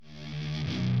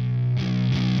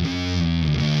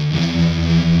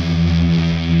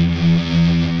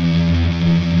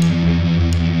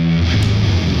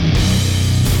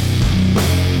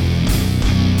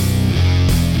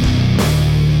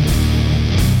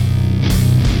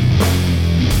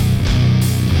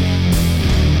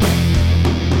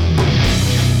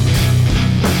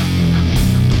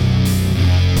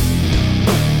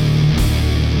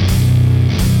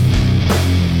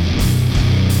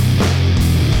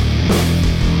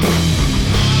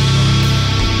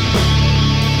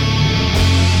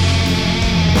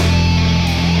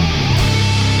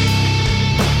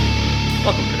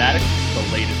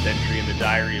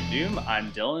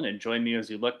I'm Dylan, and join me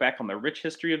as we look back on the rich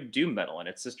history of doom metal and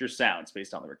its sister sounds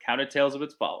based on the recounted tales of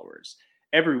its followers.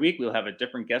 Every week, we'll have a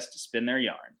different guest to spin their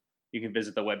yarn. You can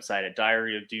visit the website at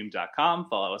diaryofdoom.com,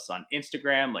 follow us on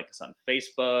Instagram, like us on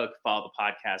Facebook, follow the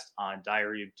podcast on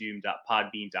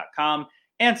diaryofdoom.podbean.com,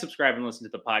 and subscribe and listen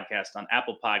to the podcast on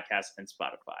Apple Podcasts and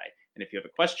Spotify. And if you have a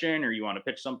question or you want to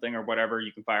pitch something or whatever,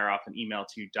 you can fire off an email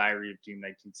to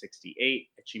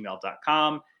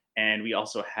diaryofdoom1968@gmail.com. And we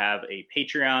also have a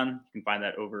Patreon. You can find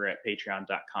that over at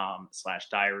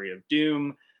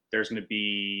patreon.com/diaryofdoom. There's going to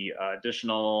be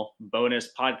additional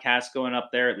bonus podcasts going up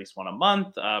there, at least one a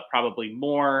month, probably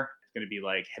more. It's going to be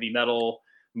like heavy metal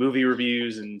movie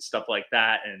reviews and stuff like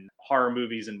that, and horror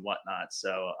movies and whatnot.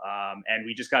 So, and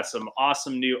we just got some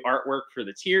awesome new artwork for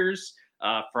the tiers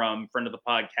from friend of the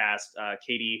podcast,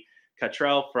 Katie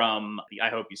Cottrell from the I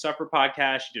Hope You Suffer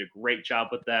podcast. She did a great job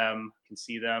with them. You can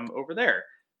see them over there.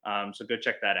 So go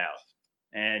check that out.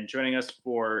 And joining us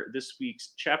for this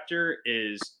week's chapter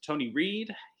is Tony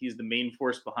Reed. He's the main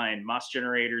force behind Moss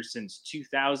Generator since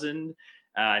 2000,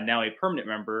 now a permanent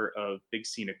member of Big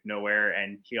Scenic Nowhere.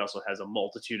 And he also has a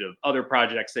multitude of other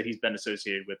projects that he's been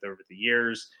associated with over the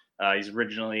years. He's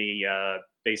originally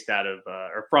based out of,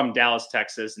 or from Dallas,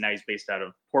 Texas, and now he's based out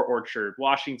of Port Orchard,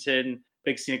 Washington.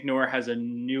 Big Scenic Nowhere has a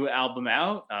new album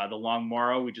out, The Long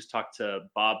Morrow. We just talked to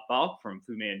Bob Balk from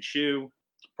Fu Manchu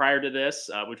prior to this,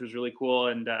 which was really cool,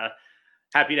 and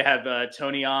happy to have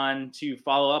Tony on to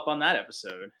follow up on that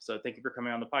episode. So thank you for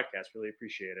coming on the podcast. Really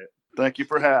appreciate it. Thank you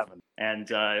for having. And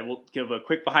we'll give a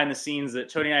quick behind the scenes that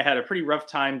Tony and I had a pretty rough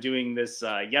time doing this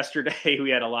yesterday.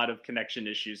 We had a lot of connection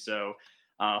issues, so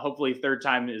hopefully third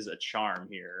time is a charm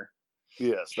here.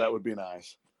 Yes, that would be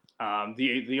nice.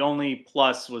 The only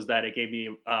plus was that it gave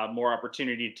me more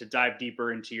opportunity to dive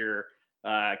deeper into your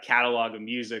catalog of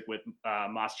music with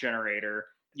Moss Generator.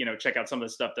 You know, check out some of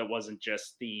the stuff that wasn't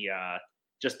just the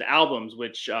albums,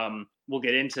 which we'll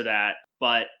get into that.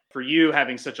 But for you,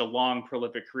 having such a long,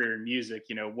 prolific career in music,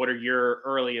 you know, what are your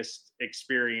earliest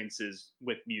experiences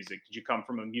with music? Did you come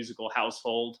from a musical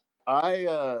household?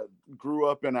 I grew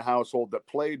up in a household that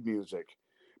played music,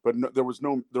 but there were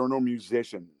no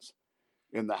musicians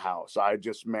in the house. I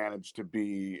just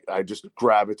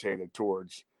gravitated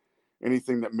towards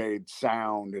anything that made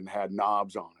sound and had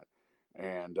knobs on it.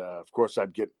 And of course,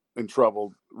 I'd get in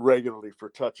trouble regularly for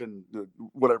touching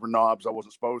whatever knobs I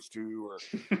wasn't supposed to,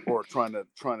 or trying to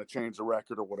change the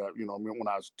record or whatever. You know, I mean, when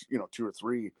I was 2 or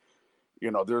 3,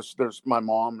 you know, there's my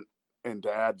mom and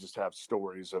dad just have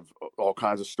stories of all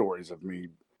kinds of stories of me,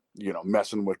 you know,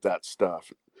 messing with that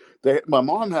stuff. My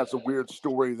mom has a weird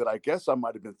story that I guess I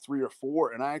might have been 3 or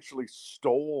 4, and I actually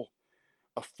stole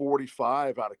a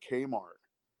 45 out of Kmart.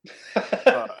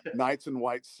 Knights in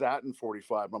White Satin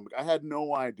 45. I had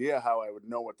no idea how I would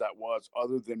know what that was,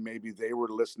 other than maybe they were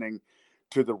listening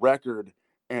to the record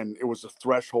and it was a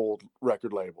Threshold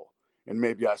record label, and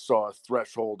maybe I saw a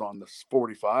Threshold on the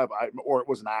 45, or it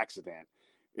was an accident.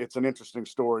 It's an interesting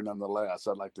story nonetheless.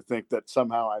 I'd like to think that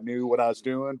somehow I knew what I was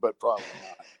doing, but probably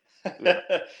not. Yeah.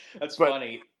 That's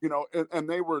funny. You know, and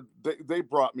they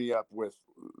brought me up with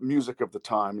music of the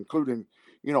time, including,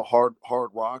 you know, hard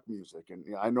rock music. And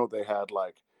you know, I know they had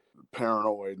like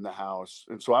Paranoid in the house.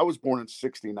 And so I was born in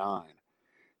 69.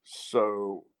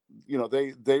 So, you know,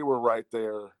 they were right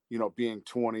there, you know, being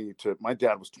 20 to, my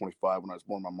dad was 25 when I was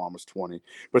born. My mom was 20,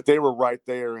 but they were right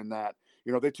there in that.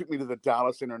 You know, they took me to the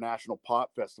Dallas International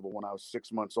Pop Festival when I was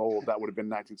 6 months old. That would have been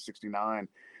 1969.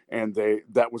 And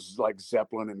that was like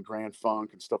Zeppelin and Grand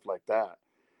Funk and stuff like that.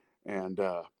 And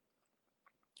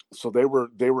so they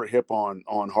were hip on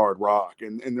hard rock.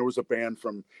 And there was a band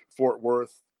from Fort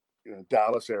Worth, you know,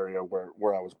 Dallas area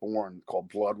where I was born, called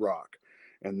Blood Rock.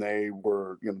 And they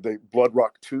were, you know, Blood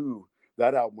Rock 2,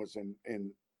 that album was in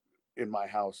my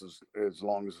house as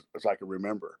long as I can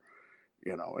remember,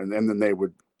 you know, and then they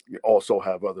would also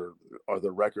have other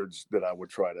records that I would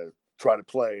try to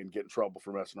play and get in trouble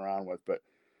for messing around with. But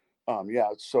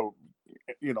yeah, so,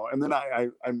 you know, and then I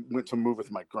went to move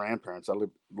with my grandparents. I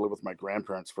lived with my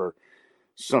grandparents for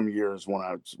some years when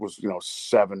I was, you know,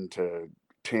 7 to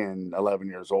 10, 11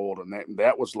 years old. And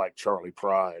that was like Charlie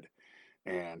Pride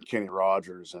and Kenny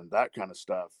Rogers and that kind of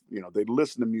stuff. You know, they'd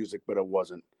listen to music, but it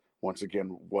wasn't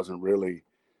really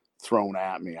thrown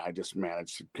at me. I just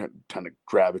managed to kind of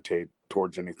gravitate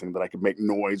towards anything that I could make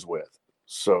noise with.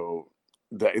 So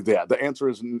the answer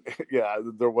is, yeah,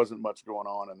 there wasn't much going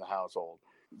on in the household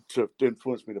to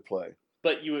influence me to play.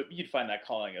 But you'd find that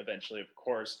calling eventually, of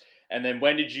course. And then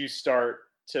when did you start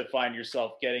to find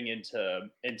yourself getting into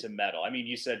metal? I mean,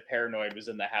 you said Paranoid was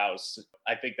in the house.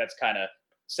 I think that's kind of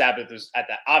Sabbath is at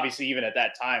that, obviously even at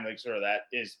that time, like sort of that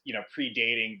is,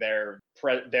 predating their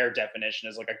definition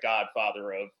as like a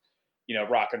godfather of,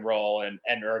 rock and roll and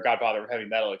or a godfather of heavy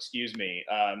metal, excuse me.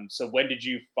 So when did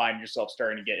you find yourself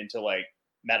starting to get into like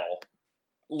metal?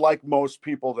 Like most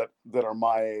people that are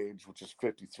my age, which is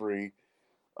 53,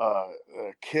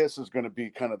 Kiss is going to be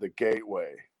kind of the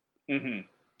gateway. Mm-hmm.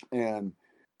 And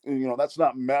that's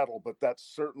not metal, but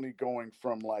that's certainly going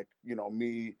from like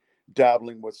me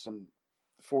dabbling with some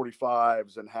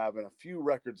 45s and having a few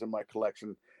records in my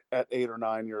collection at 8 or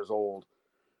 9 years old,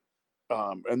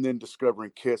 and then discovering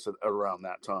Kiss around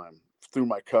that time through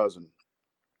my cousin,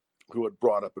 who had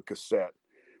brought up a cassette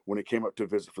when he came up to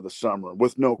visit for the summer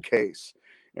with no case.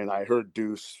 And I heard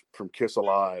Deuce from Kiss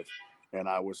Alive, and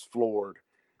I was floored.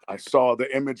 I saw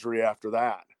the imagery after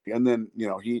that. And then,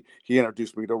 he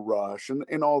introduced me to Rush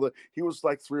and all the, he was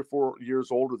like 3 or 4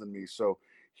 years older than me. So,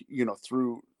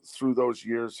 through those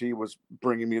years, he was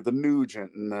bringing me the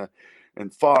Nugent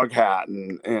and Foghat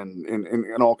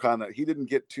and all kind of, he didn't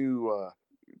get too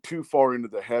far into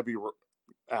the heavy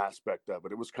aspect of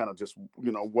it. It was kind of just,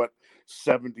 what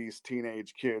 70s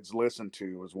teenage kids listened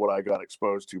to is what I got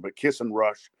exposed to. But Kiss and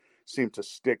Rush seemed to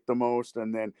stick the most.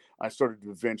 And then I started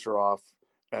to venture off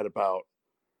at about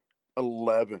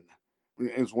 11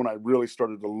 is when I really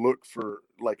started to look for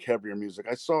like heavier music.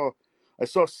 I saw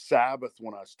Sabbath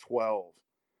when I was 12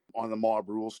 on the Mob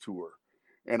Rules tour,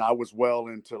 and I was well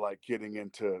into like getting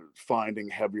into finding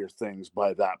heavier things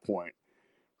by that point.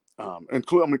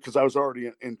 Including because I was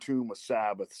already in tune with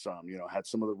Sabbath some, had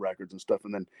some of the records and stuff,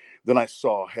 and then I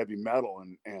saw heavy metal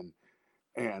and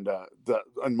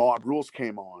Mob Rules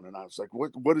came on, and I was like,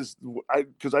 what is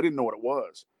because I didn't know what it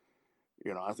was.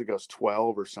 I think I was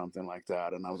 12 or something like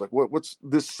that. And I was like, what's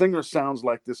this singer sounds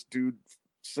like this dude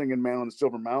singing Man on the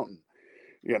Silver Mountain,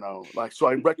 so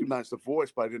I recognized the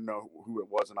voice, but I didn't know who it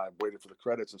was. And I waited for the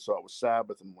credits and saw it was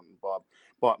Sabbath. And when Bob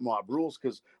bought Mob Rules,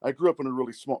 because I grew up in a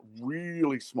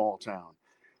really small town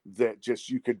that just,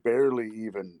 you could barely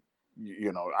even,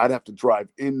 I'd have to drive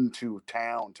into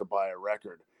town to buy a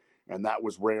record. And that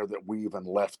was rare that we even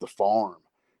left the farm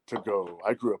to go.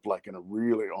 I grew up like in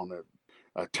on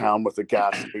a town with a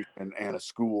gas station and a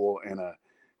school and a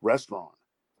restaurant,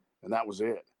 and that was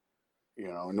it.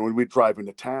 And when we'd drive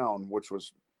into town, which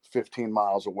was 15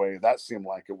 miles away, that seemed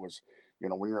like it was,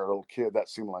 when you're a little kid, that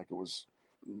seemed like it was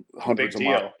hundreds of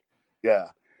miles. Yeah.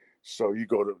 So you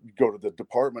go to the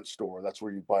department store. That's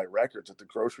where you buy records. At the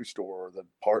grocery store or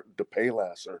the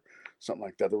Payless or something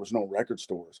like that. There was no record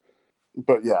stores.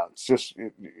 But yeah, it's just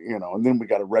and then we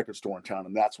got a record store in town,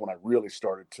 and that's when I really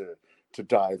started to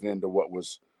dive into what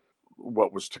was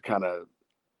to kind of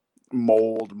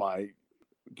mold my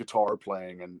guitar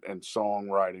playing and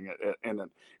songwriting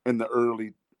in the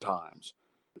early times.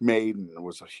 Maiden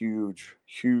was a huge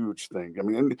thing. I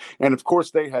mean, and of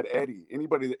course they had Eddie. Any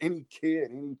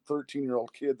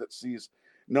 13-year-old kid that sees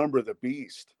Number of the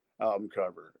Beast album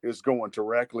cover is going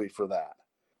directly for that.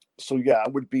 So yeah, I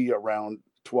would be around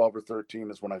 12 or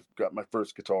 13 is when I got my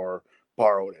first guitar,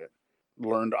 borrowed it,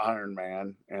 learned Iron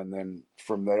Man, and then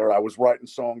from there I was writing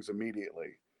songs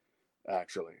immediately.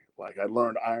 Actually, like I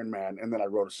learned Iron Man and then I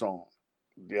wrote a song.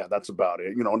 Yeah, that's about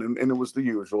it. And it was the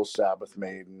usual Sabbath,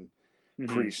 Maiden,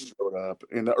 Priest showed up.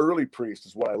 And the early Priest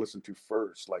is what I listened to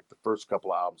first, like the first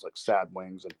couple of albums, like Sad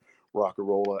Wings and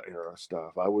Rock-a-Rolla era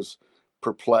stuff. I was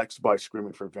perplexed by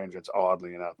Screaming for Vengeance,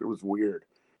 oddly enough. It was weird.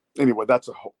 Anyway, that's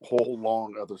a whole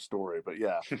long other story. But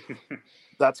yeah,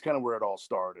 that's kind of where it all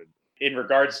started. In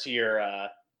regards to you're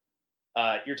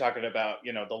talking about,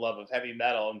 the love of heavy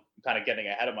metal. I'm kind of getting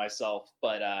ahead of myself,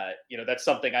 but, that's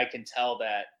something I can tell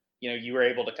that, you were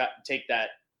able to take that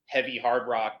heavy hard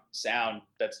rock sound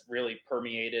that's really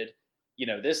permeated,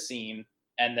 this scene.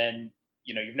 And then,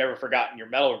 you've never forgotten your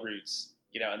metal roots,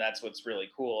 and that's what's really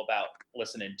cool about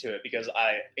listening to it. Because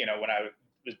when I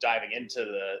was diving into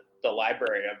the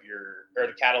library of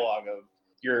the catalog of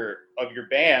your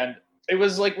band, it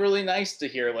was like really nice to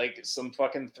hear like some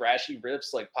fucking thrashy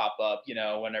riffs like pop up,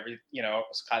 whenever,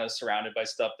 it's kind of surrounded by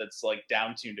stuff that's like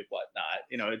down tuned and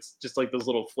whatnot. It's just like those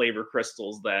little flavor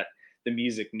crystals that the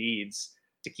music needs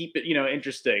to keep it,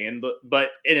 interesting. And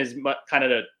but it is kind of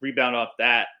to rebound off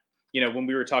that, when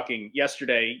we were talking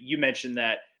yesterday, you mentioned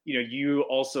that, you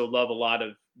also love a lot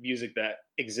of music that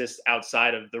exists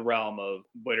outside of the realm of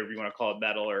whatever you want to call it,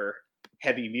 metal or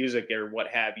heavy music or what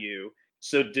have you.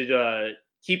 So did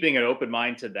keeping an open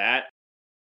mind to that,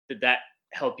 did that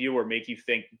help you or make you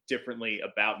think differently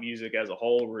about music as a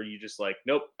whole? Were you just like,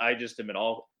 nope, I just am an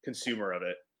all consumer of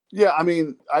it? Yeah, I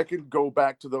mean, I could go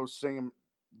back to those same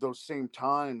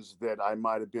times that I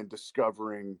might have been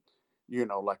discovering,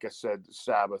 like I said,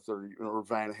 Sabbath or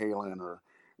Van Halen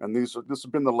and this has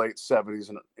been the late 70s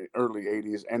and early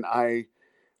 80s, and I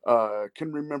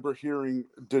can remember hearing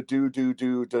 "da do do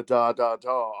do da da da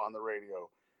da" on the radio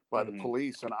by the Mhm.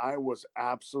 Police, and I was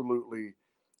absolutely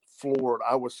floored.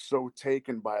 I was so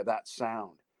taken by that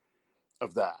sound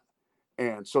of that.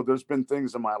 And so there's been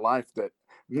things in my life that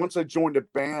once I joined a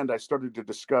band, I started to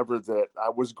discover that I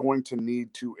was going to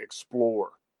need to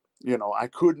explore. I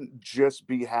couldn't just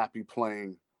be happy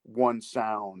playing one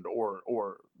sound or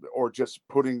just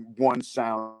putting one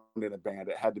sound in a band.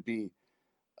 It had to be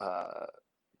uh,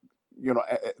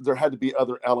 there had to be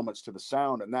other elements to the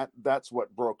sound, and that's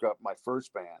what broke up my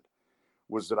first band.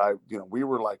 Was that we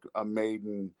were like a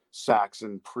Maiden,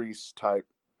 Saxon, Priest type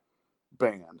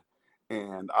band,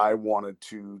 and I wanted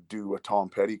to do a Tom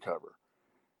Petty cover,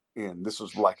 and this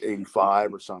was like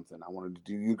 '85 or something. I wanted to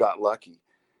do "You Got Lucky,"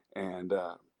 and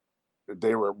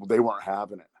they weren't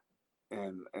having it,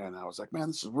 and I was like, man,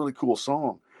 this is a really cool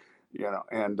song,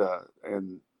 and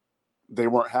they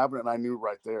weren't having it, and I knew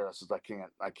right there. I says,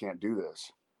 I can't do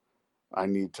this. I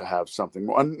need to have something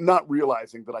more. I'm not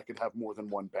realizing that I could have more than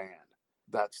one band.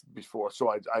 That's before. So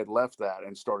I left that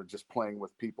and started just playing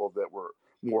with people that were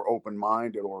more open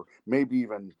minded, or maybe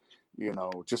even,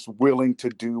 just willing to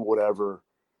do whatever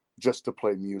just to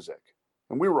play music.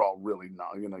 And we were all really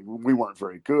not, we weren't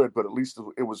very good, but at least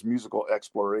it was musical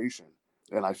exploration.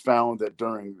 And I found that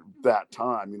during that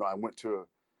time, I went to,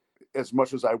 as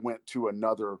much as I went to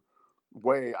another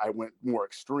way, I went more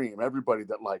extreme. Everybody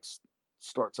that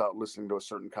starts out listening to a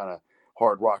certain kind of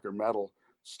hard rock or metal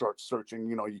starts searching,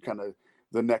 you kind of,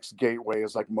 the next gateway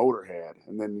is like Motorhead,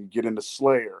 and then you get into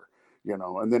Slayer,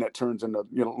 and then it turns into,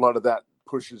 a lot of that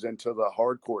pushes into the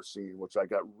hardcore scene, which I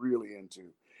got really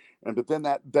into. And but then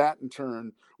that in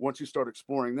turn, once you start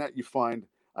exploring that,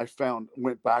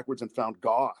 went backwards and found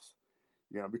goth,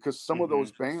 because some of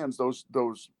those Mhm. bands,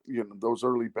 those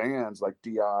early bands like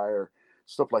DI or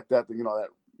stuff like that, that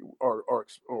or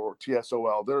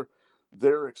TSOL,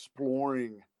 they're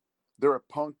exploring. They're a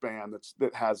punk band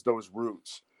that has those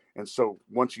roots, and so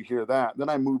once you hear that, then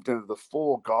I moved into the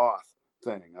full goth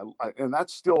thing, and that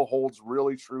still holds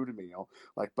really true to me.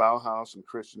 Like Bauhaus and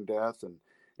Christian Death and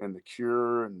The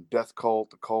Cure and Death Cult,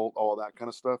 the Cult, all that kind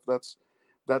of stuff. That's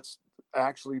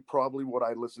actually probably what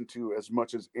I listen to as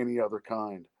much as any other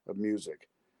kind of music,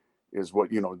 is what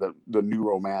the new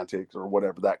romantics or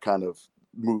whatever, that kind of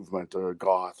movement, or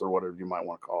goth or whatever you might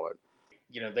want to call it.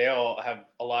 They all have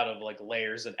a lot of like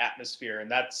layers and atmosphere, and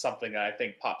that's something that I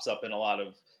think pops up in a lot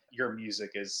of your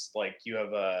music. Is like you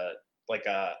have like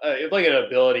an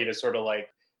ability to sort of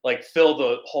like fill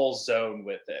the whole zone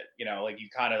with it. Like you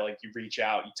kind of like you reach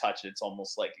out, you touch it. It's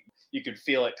almost like you could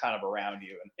feel it kind of around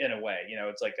you in a way.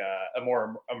 It's like a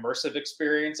more immersive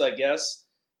experience, I guess.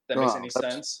 If that makes Oh, any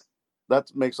sense.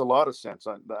 that makes a lot of sense.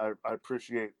 I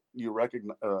appreciate you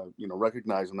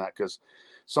recognizing that, because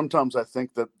sometimes I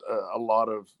think that a lot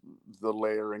of the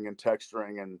layering and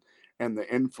texturing and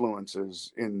the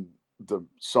influences in the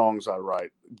songs I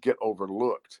write get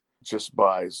overlooked just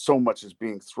by so much is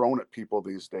being thrown at people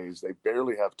these days. They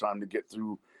barely have time to get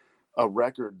through a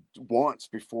record once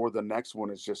before the next one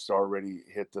has just already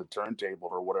hit the turntable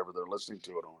or whatever they're listening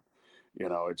to it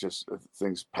on. It just,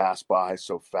 things pass by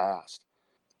so fast,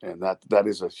 and that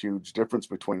is a huge difference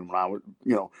between when I was,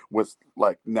 with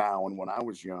like now and when I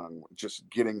was young. Just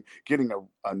getting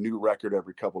a new record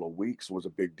every couple of weeks was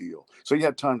a big deal, so you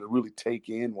had time to really take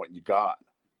in what you got,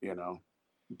 you know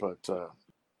but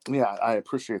yeah, I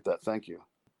appreciate that. Thank you.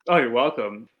 Oh, you're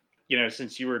welcome.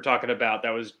 Since you were talking about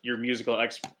that was your musical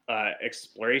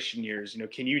exploration years,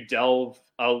 can you delve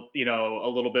a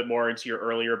little bit more into your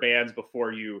earlier bands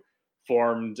before you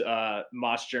formed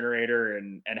Mosh Generator,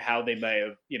 and how they may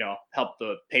have helped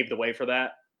to pave the way for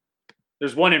that?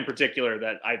 There's one in particular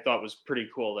that I thought was pretty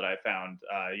cool that I found.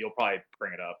 You'll probably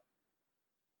bring it up.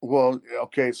 Well,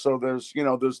 okay, so there's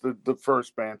the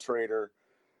first band, Trader,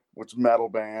 which metal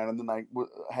band, and then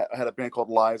had a band called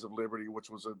Lies of Liberty, which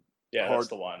was a Yeah, that's hard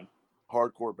the one.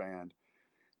 hardcore band,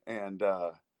 and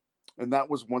that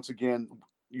was, once again,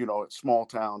 it's small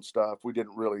town stuff. We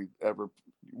didn't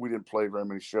play very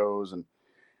many shows,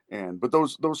 but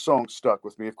those songs stuck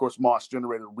with me. Of course, Moss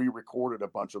Generator re-recorded a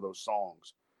bunch of those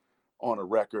songs on a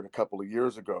record a couple of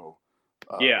years ago.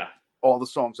 Uh, Yeah. all the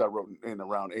songs I wrote in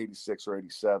around '86 or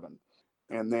 '87,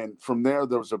 and then from there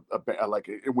was like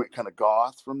it went kind of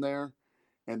goth from there,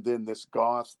 and then this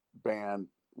goth band,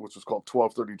 which was called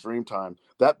 12:30 Dreamtime.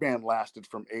 That band lasted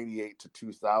from '88 to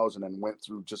 2000 and went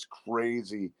through just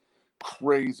crazy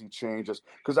changes,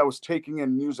 because I was taking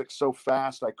in music so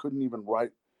fast I couldn't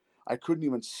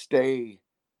even stay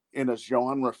in a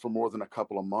genre for more than a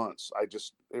couple of months.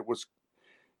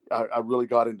 I really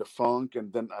got into funk,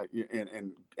 and then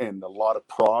and a lot of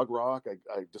prog rock.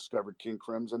 I discovered King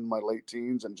Crimson in my late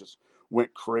teens and just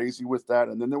went crazy with that.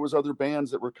 And then there was other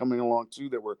bands that were coming along too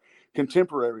that were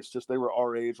contemporaries, just they were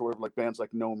our age, or whatever, like bands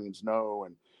like No Means No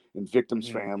and Victims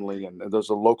Mhm. Family, and there's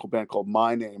a local band called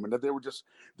My Name, and they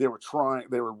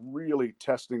were really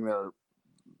testing their,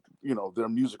 you know, their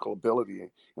musical ability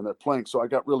and their playing. So I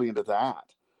got really into that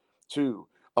too,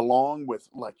 along with,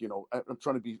 like, you know, I'm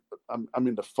trying to be, I'm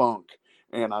into funk,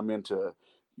 and I'm into,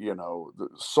 you know, the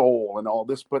soul and all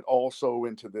this, but also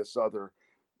into this other,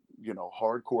 you know,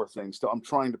 hardcore thing. So I'm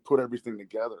trying to put everything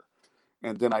together.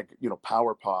 And then I, you know,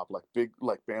 power pop, like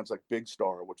bands like Big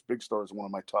Star, which Big Star is one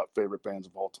of my top favorite bands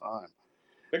of all time.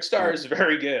 Big Star And is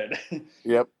very good.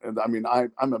 yep, and I mean,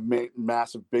 I'm a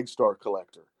massive Big Star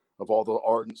collector of all the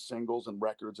Ardent singles and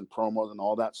records and promos and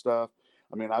all that stuff.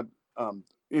 I mean,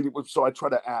 so I try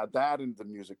to add that into the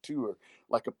music too, or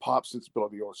like a pop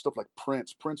sensibility, or stuff like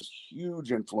Prince. Prince is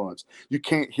huge influence. You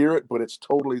can't hear it, but it's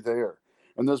totally there.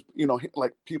 And there's, you know,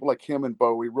 like people like him and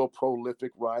Bowie, real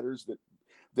prolific writers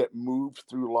that moved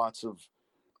through lots of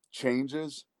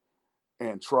changes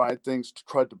and tried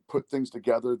to put things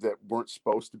together that weren't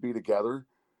supposed to be together.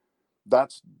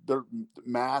 That's their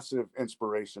massive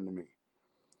inspiration to me.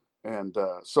 And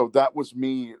so that was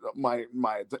me. My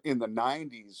In the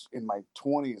 '90s, in my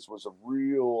 20s, was a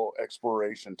real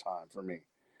exploration time for me.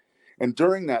 And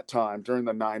during that time, during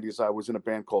the '90s, I was in a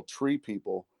band called Tree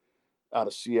People out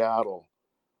of Seattle,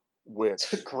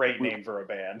 It's a which great name for a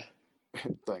band.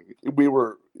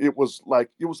 it was like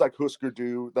Husker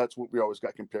Du. That's what we always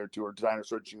got compared to, or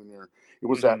Dinosaur Jr. It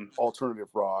was that Hmm. alternative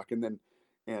rock. And then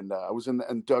I was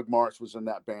and Doug Martsch was in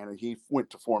that band, and he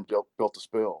went to form Built to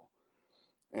Spill.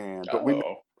 And but we made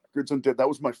Oh, records and did that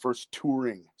was my first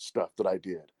touring stuff that I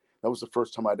did. That was the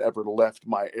first time I'd ever left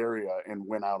my area and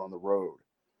went out on the road.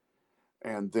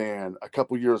 And then a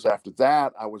couple years after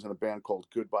that, I was in a band called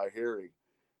Goodbye Harry,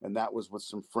 and that was with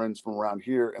some friends from around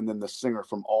here, and then the singer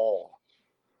from All,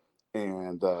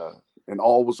 and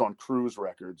All was on Cruise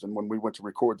Records. And when we went to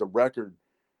record the record,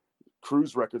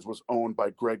 Cruise Records was owned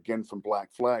by Greg Ginn from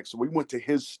Black Flag, so we went to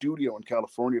his studio in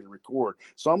California to record.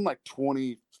 So I'm like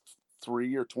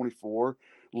 23 or 24,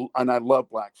 and I love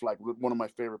Black Flag, one of my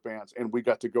favorite bands. And we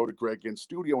got to go to Greg Ginn's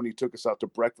studio, and he took us out to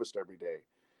breakfast every day.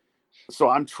 So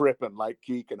I'm tripping, like,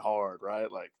 geeking hard,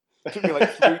 right? Like, it took me like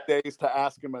 3 days to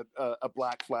ask him a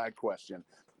Black Flag question,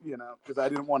 you know, because I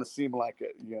didn't want to seem like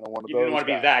one of you didn't those want to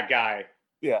be guys. that guy.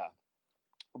 Yeah,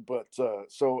 but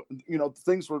so, you know,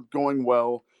 things were going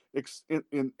well in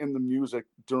the music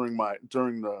during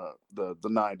the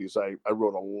 '90s. I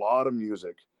wrote a lot of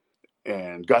music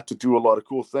and got to do a lot of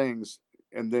cool things.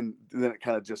 And then it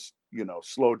kind of just, you know,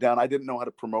 slowed down. I didn't know how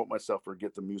to promote myself or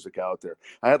get the music out there.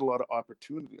 I had a lot of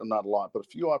opportunity, not a lot, but a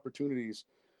few opportunities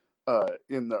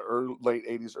in the late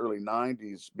 '80s, early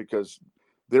 '90s, because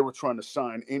they were trying to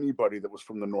sign anybody that was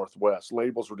from the Northwest.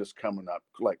 Labels were just coming up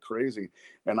like crazy,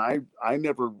 and I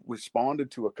never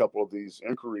responded to a couple of these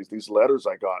inquiries, these letters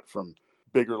I got from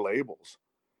bigger labels.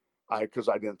 Because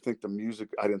I didn't think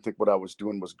I didn't think what I was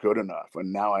doing was good enough.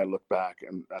 And now I look back,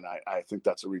 and I think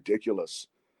that's a ridiculous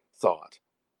thought.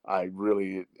 I'm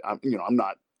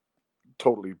not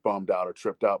totally bummed out or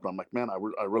tripped out, but I'm like, man,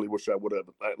 I really wish I would have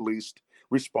at least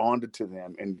responded to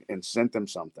them and sent them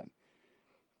something,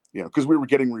 you know, because we were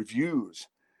getting reviews.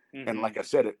 And Hmm. like I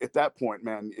said, at that point,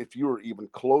 man, if you were even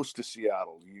close to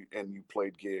Seattle, and you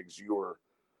played gigs, you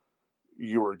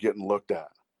were getting looked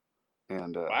at.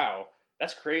 And Wow,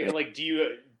 that's great. Like, do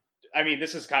you? I mean,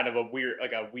 this is kind of a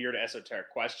weird esoteric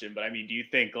question, but I mean, do you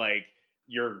think like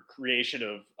your creation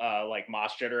of like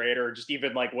Moss Generator, or just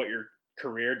even like what your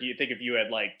career? Do you think if you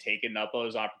had like taken up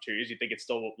those opportunities, you think it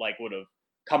still like would have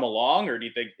come along, or do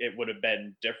you think it would have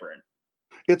been different?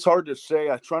 it's hard to say.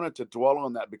 I try not to dwell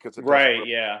on that because it doesn't Right.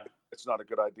 really, Yeah. it's not a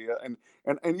good idea. And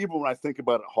even when I think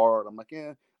about it hard, I'm like,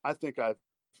 yeah, I think I've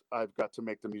got to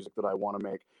make the music that I want to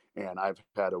make, and I've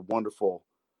had a wonderful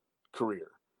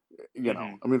career. You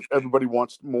know, Hmm. I mean, everybody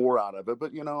wants more out of it,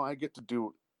 but you know, I get to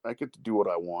do what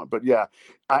I want. But yeah,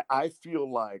 I feel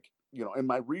like, you know, and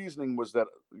my reasoning was that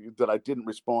I didn't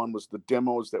respond was the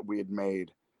demos that we had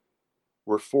made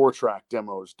were 4-track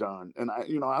demos done, and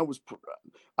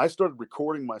I started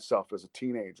recording myself as a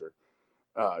teenager,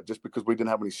 just because we didn't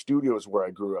have any studios where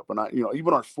I grew up. And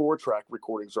even our 4-track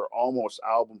recordings are almost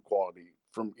album quality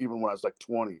from even when I was like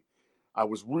 20. I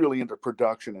was really into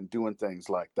production and doing things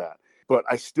like that. But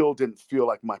I still didn't feel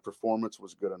like my performance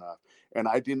was good enough. And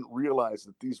I didn't realize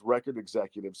that these record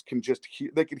executives can just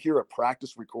they could hear a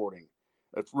practice recording,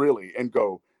 really, and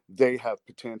go, they have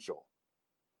potential.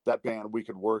 That band we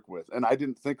could work with. And I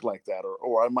didn't think like that,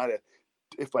 or I might have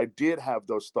if I did have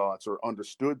those thoughts or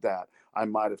understood that, I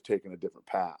might have taken a different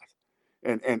path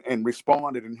and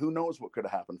responded. And who knows what could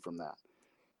have happened from that.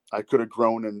 I could have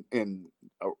grown in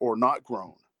or not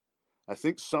grown. I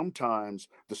think sometimes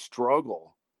the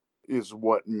struggle is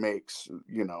what makes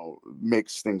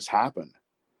things happen.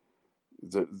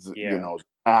 Yeah.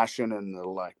 Passion and the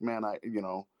like, man,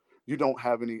 you don't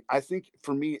have any. I think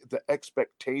for me, the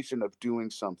expectation of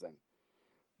doing something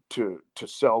to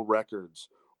sell records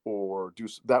or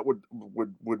that would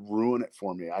ruin it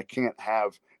for me. I can't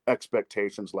have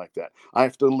expectations like that. I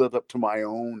have to live up to my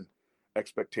own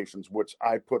expectations, which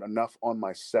I put enough on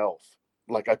myself.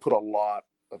 Like I put a lot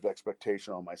of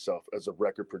expectation on myself as a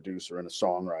record producer and a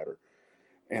songwriter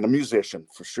and a musician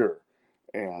for sure.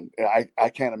 And I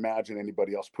can't imagine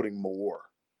anybody else putting more.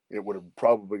 It would have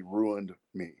probably ruined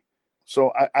me.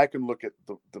 So I can look at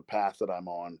the path that I'm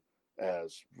on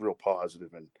as real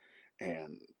positive,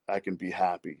 and I can be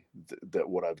happy that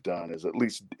what I've done is at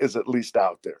least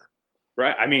out there.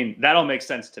 Right. I mean, that all makes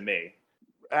sense to me.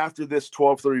 After this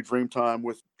 12:30 Dreamtime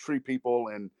with Tree People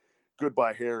and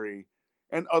Goodbye Harry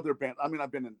and other bands, I mean,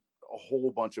 I've been in a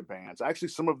whole bunch of bands. Actually,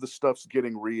 some of the stuff's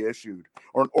getting reissued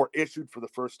or issued for the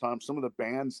first time. Some of the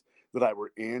bands that I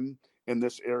were in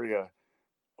this area,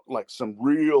 like some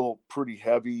real pretty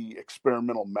heavy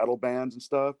experimental metal bands and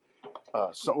stuff.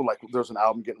 So like there's an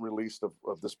album getting released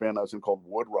of this band I was in called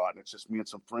Wood Rot, and it's just me and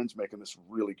some friends making this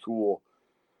really cool,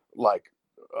 like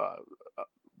uh,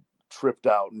 tripped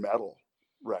out metal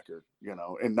record,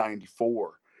 in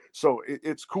 '94. So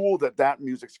it's cool that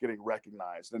music's getting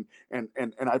recognized, and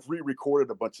I've re-recorded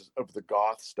a bunch of the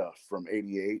goth stuff from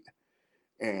 '88,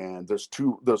 and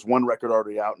there's one record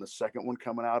already out and a second one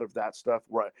coming out of that stuff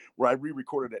where I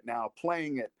re-recorded it now,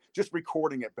 playing it, just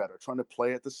recording it better, trying to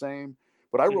play it the same.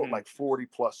 But I wrote like 40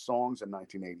 plus songs in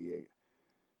 1988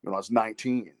 when I was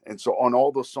 19, and so on,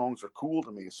 all those songs are cool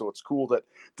to me. So it's cool that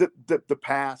the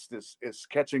past is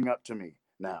catching up to me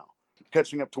now,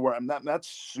 catching up to where I'm at. That's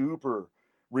super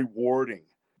rewarding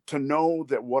to know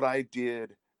that what I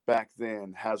did back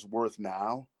then has worth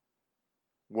now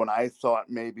when I thought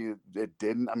maybe it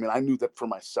didn't. I mean, I knew that for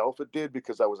myself it did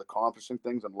because I was accomplishing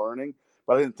things and learning,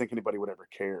 but I didn't think anybody would ever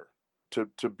care to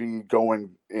be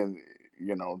going in,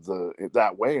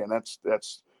 that way. And that's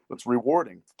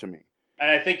rewarding to me. And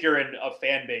I think you're in a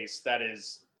fan base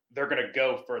they're going to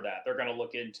go for that. They're going to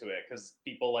look into it because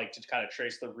people like to kind of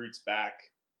trace the roots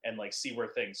back and like see where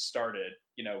things started,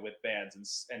 with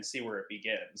bands and see where it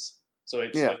begins. So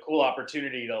it's a cool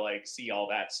opportunity to like see all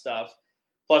that stuff.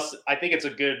 Plus, I think it's a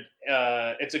good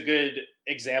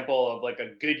example of like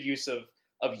a good use of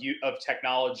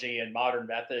technology and modern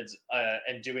methods,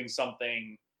 and doing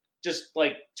something, just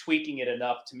like tweaking it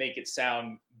enough to make it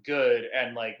sound good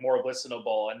and like more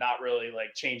listenable, and not really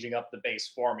like changing up the bass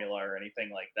formula or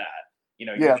anything like that.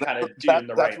 You're kind of doing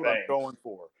the right thing. That's what thing. I'm going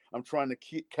for. I'm trying to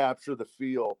capture the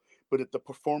feel, but the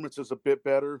performance is a bit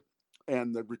better,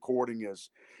 and the recording is,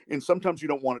 and sometimes you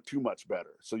don't want it too much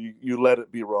better, so you let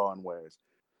it be raw in ways.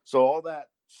 So all that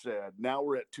said, now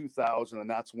we're at 2000, and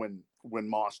that's when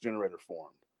Moss Generator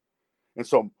formed. And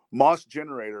so Moss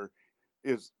Generator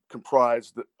is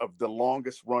comprised of the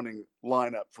longest running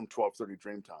lineup from 12:30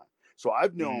 Dreamtime. So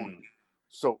I've known,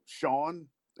 so Sean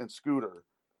and Scooter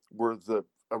were the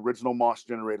original Moss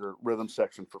Generator rhythm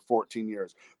section for 14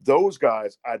 years. Those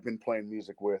guys I've been playing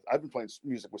music with. I've been playing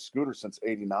music with Scooter since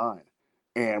 '89.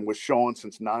 And with Sean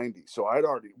since '90. So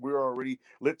we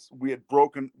had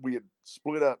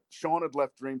split up. Sean had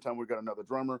left Dreamtime. We got another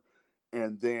drummer.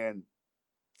 And then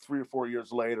 3 or 4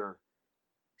 years later,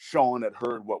 Sean had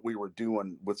heard what we were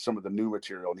doing with some of the new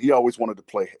material. And he always wanted to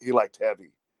play. He liked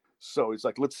heavy. So he's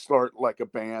like, let's start like a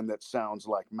band that sounds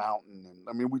like Mountain. And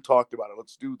I mean, we talked about it.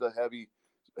 Let's do the heavy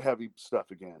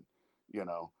stuff again,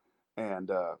 and,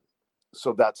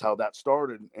 so that's how that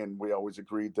started. And we always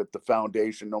agreed that the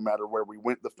foundation, no matter where we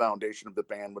went, the foundation of the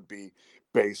band would be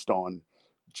based on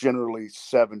generally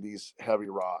 70s heavy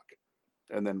rock.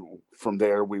 And then from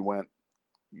there we went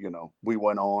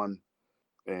on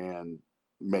and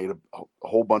made a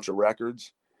whole bunch of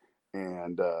records.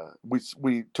 And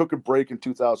we took a break in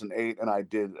 2008, and I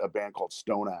did a band called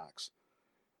Stone Axe,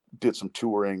 did some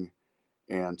touring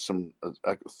and some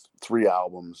 3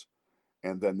 albums.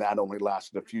 And then that only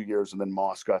lasted a few years, and then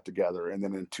Moss got together. And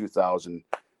then in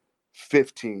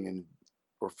 2015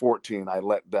 or 14, I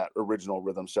let that original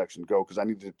rhythm section go because I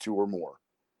needed to tour more.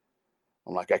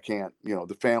 I'm like, I can't,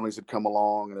 the families had come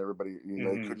along and everybody,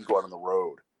 they couldn't go out on the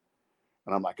road.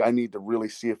 And I'm like, I need to really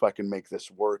see if I can make this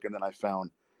work. And then I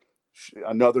found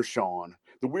another Sean.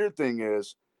 The weird thing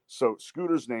is, so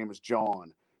Scooter's name is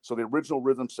John. So the original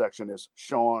rhythm section is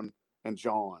Sean and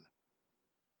John.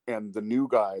 and the new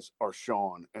guys are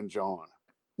Sean and John.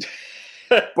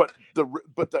 But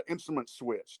the instrument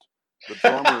switched. The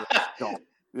drummer is Sean.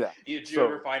 Yeah. Did you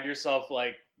ever find yourself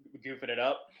like goofing it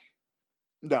up?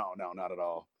 No, not at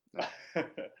all. No.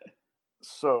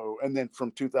 So, and then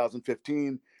from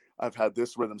 2015, I've had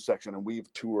this rhythm section, and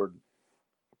we've toured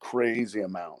crazy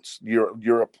amounts.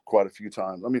 Europe quite a few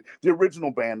times. I mean, the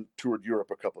original band toured Europe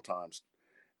a couple times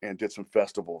and did some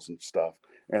festivals and stuff.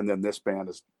 And then this band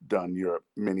has done Europe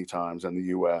many times and the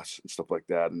US and stuff like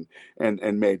that,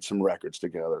 and made some records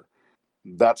together.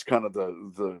 That's kind of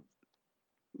the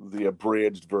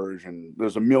abridged version.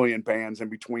 There's a million bands in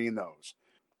between those.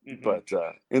 Mm-hmm. But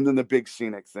and then the big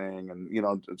scenic thing, and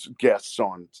it's guests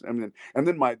on. And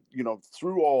then my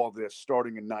through all of this,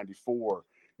 starting in '94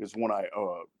 is when I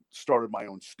started my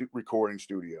own recording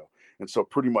studio. And so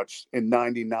pretty much in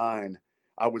 '99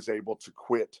 I was able to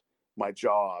quit my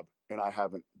job, and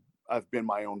I've been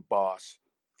my own boss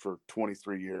for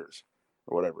 23 years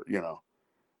or whatever,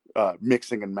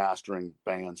 mixing and mastering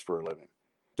bands for a living.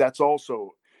 That's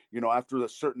also, after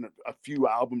a few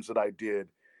albums that I did,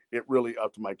 it really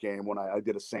upped my game when I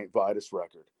did a St. Vitus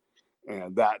record.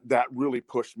 And that really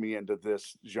pushed me into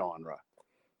this genre,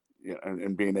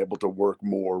 and being able to work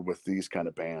more with these kind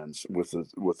of bands, with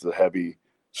the heavy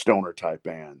stoner type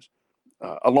bands,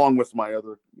 along with my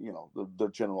other, the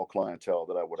general clientele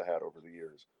that I would have had over the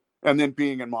years. And then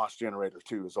being in Moss Generator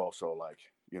too is also like,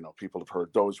 people have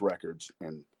heard those records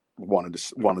and wanted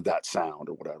that sound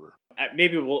or whatever.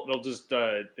 Maybe we'll just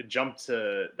jump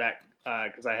to that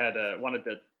because I had wanted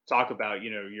to talk about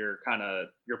your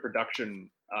production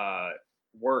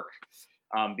work,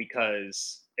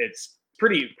 because it's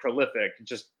pretty prolific,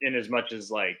 just in as much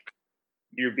as like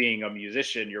you're being a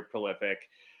musician, you're prolific.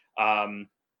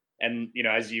 And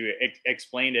as you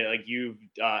explained it, like you've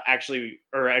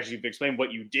you've explained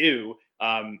what you do.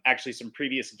 Actually, some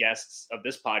previous guests of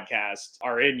this podcast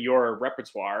are in your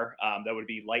repertoire. That would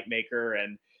be Lightmaker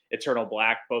and Eternal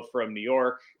Black, both from New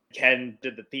York. Ken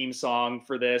did the theme song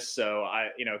for this, so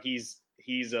he's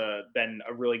been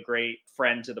a really great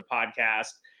friend to the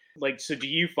podcast. Like, so do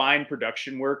you find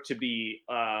production work to be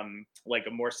like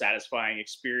a more satisfying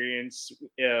experience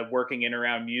working in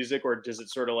around music, or does it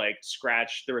sort of like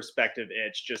scratch the respective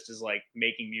itch just as like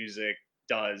making music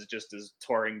does, just as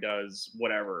touring does,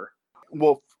 whatever?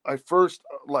 Well, I first,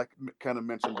 like kind of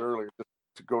mentioned earlier,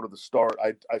 to go to the start,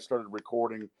 I started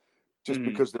recording just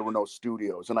because there were no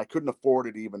studios, and I couldn't afford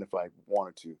it even if I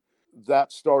wanted to.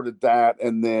 That started that,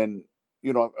 and then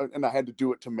and I had to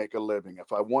do it to make a living.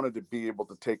 If I wanted to be able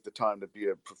to take the time to be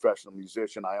a professional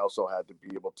musician, I also had to be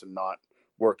able to not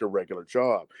work a regular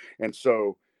job. And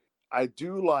so I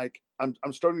do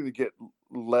I'm starting to get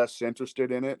less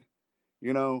interested in it.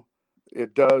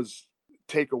 It does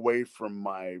take away from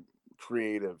my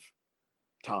creative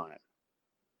time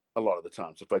a lot of the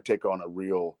times. If I take on a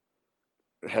real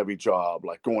heavy job,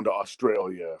 like going to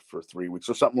Australia for 3 weeks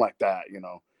or something like that,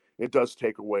 it does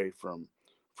take away from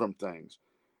things,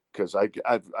 because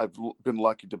I've been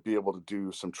lucky to be able to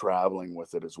do some traveling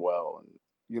with it as well.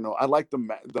 And I like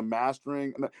the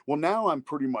mastering. Well, now I'm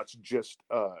pretty much just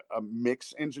a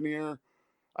mix engineer.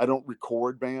 I don't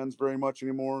record bands very much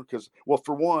anymore because, well,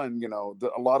 for one,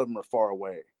 a lot of them are far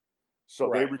away, so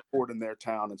right. They record in their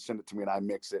town and send it to me, and I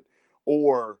mix it,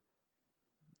 or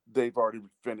they've already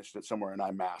finished it somewhere and I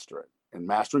master it. And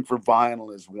mastering for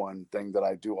vinyl is one thing that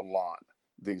I do a lot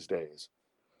these days.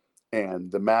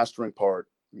 And the mastering part,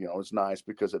 is nice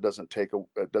because it doesn't take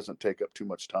up too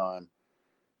much time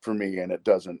for me, and it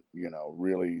doesn't,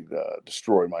 really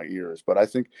destroy my ears. But I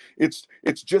think it's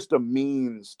just a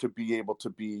means to be able to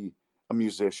be a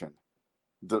musician.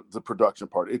 The production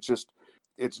part, it just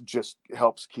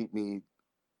helps keep me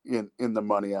in the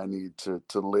money I need to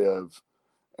live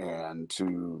and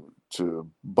to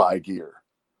buy gear.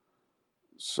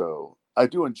 So I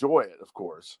do enjoy it, of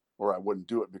course, or I wouldn't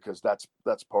do it, because that's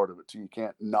part of it too. You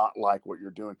can't not like what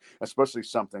you're doing, especially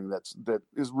something that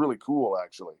is really cool,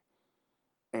 actually.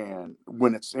 And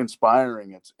when it's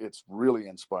inspiring, it's really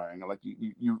inspiring. Like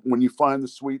you when you find the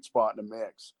sweet spot in a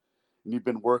mix, and you've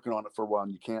been working on it for a while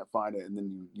and you can't find it, and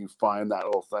then you find that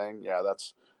little thing. Yeah,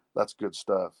 that's good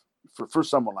stuff for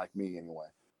someone like me, anyway.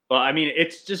 Well, I mean,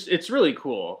 it's really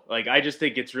cool. Like, I just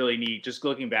think it's really neat just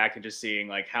looking back and just seeing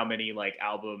like how many like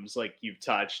albums like you've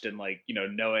touched, and like,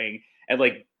 knowing, and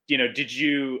like,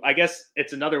 I guess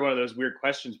it's another one of those weird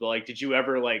questions, but like, did you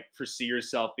ever like foresee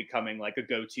yourself becoming like a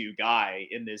go-to guy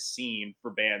in this scene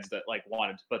for bands that like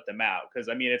wanted to put them out? Because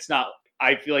I mean, it's not,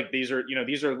 I feel like these are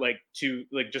like two,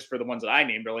 like, just for the ones that I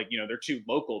named, are like, they're two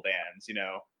local bands,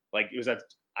 like,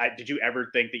 did you ever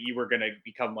think that you were going to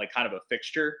become like kind of a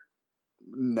fixture?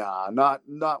 Nah,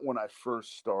 not when I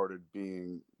first started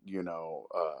being,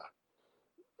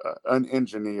 an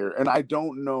engineer, and I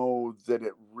don't know that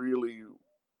it really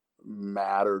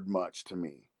mattered much to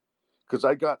me because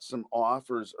I got some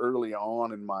offers early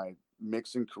on in my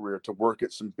mixing career to work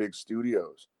at some big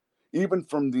studios, even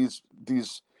from these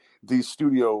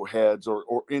studio heads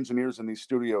or engineers in these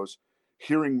studios,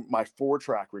 hearing my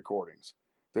 4-track recordings.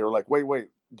 They were like, wait,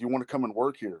 do you want to come and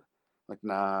work here? Like,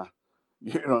 nah.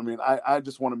 What I mean? I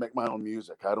just want to make my own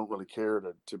music. I don't really care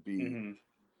to be. Hmm.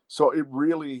 So it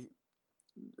really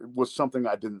was something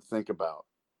I didn't think about.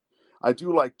 I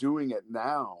do like doing it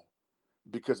now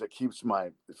because it keeps my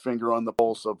finger on the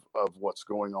pulse of what's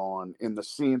going on in the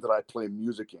scene that I play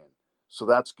music in. So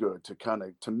that's good to kind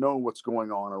of to know what's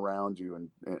going on around you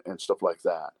and stuff like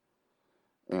that.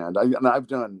 And I've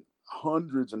done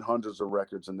hundreds and hundreds of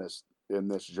records in this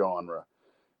genre,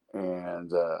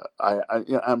 and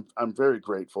I'm very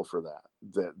grateful for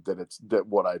that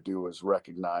what I do is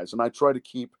recognized, and I try to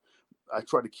keep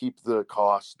the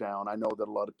costs down. I know that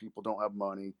a lot of people don't have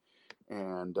money,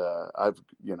 and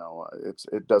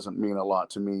it doesn't mean a lot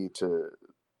to me to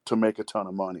make a ton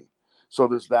of money. So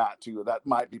there's that too. That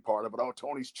might be part of it. Oh,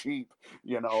 Tony's cheap,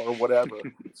 or whatever.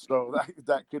 So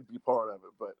that could be part of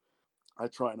it. But I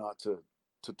try not to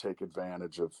take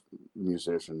advantage of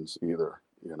musicians either.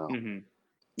 Hmm.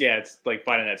 Yeah, it's like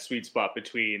finding that sweet spot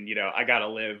between, I gotta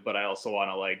live, but I also want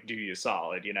to like do you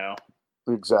solid.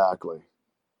 Exactly.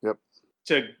 Yep.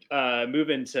 To move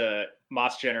into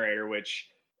Moss Generator, which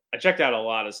I checked out a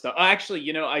lot of stuff.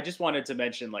 Actually, I just wanted to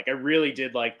mention, like, I really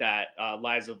did like that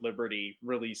Lies of Liberty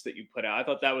release that you put out. I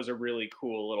thought that was a really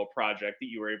cool little project that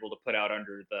you were able to put out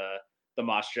under the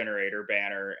Moss Generator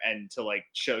banner, and to like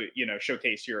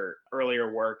showcase your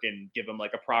earlier work and give them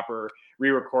like a proper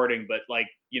re-recording, but like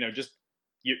just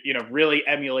really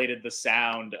emulated the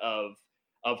sound of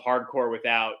hardcore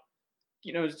without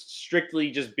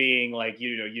strictly just being like,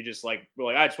 you just like,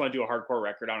 I just want to do a hardcore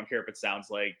record. I don't care if it sounds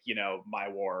like, My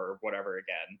War or whatever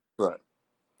again. Right.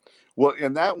 Well,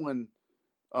 and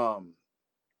um,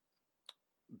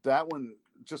 that one,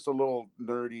 just a little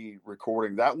nerdy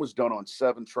recording. That was done on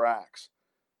 7 tracks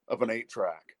of an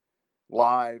 8-track,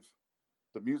 live.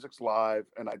 The music's live,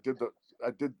 and I did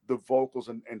the vocals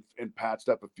and patched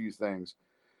up a few things.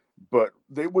 But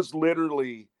they was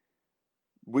literally,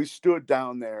 we stood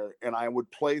down there, and I would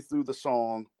play through the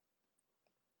song,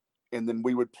 and then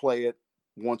we would play it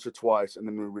once or twice, and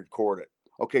then we record it.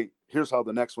 Okay, here's how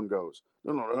the next one goes,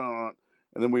 and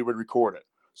then we would record it.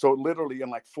 So literally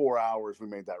in like 4 hours, we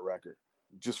made that record,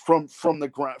 just from the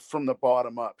ground, from the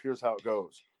bottom up. Here's how it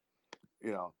goes,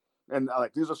 you know. And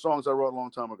like, these are songs I wrote a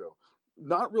long time ago,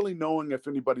 not really knowing if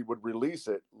anybody would release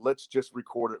it. Let's just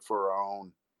record it for our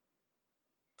own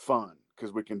fun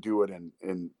because we can do it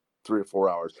in 3 or 4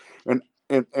 hours.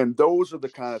 And those are the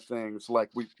kind of things, like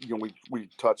we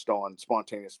touched on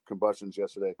Spontaneous Combustions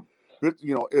yesterday.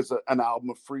 Is an album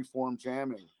of freeform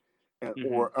jamming, and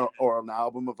Hmm. or an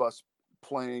album of us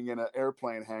playing in an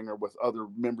airplane hangar with other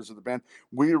members of the band.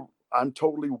 I'm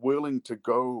totally willing to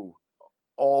go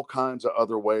all kinds of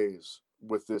other ways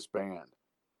with this band.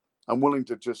 I'm willing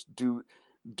to just do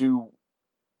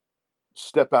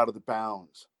step out of the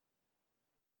bounds,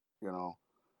 you know.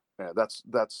 Yeah, and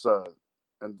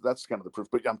that's kind of the proof.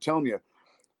 But I'm telling you,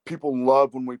 people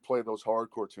love when we play those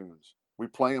hardcore tunes. We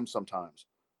play them sometimes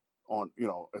on,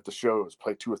 at the shows,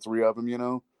 play 2 or 3 of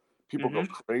them, people go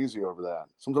Hmm. crazy over that.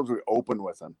 Sometimes we open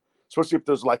with them, especially if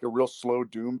there's like a real slow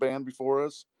doom band before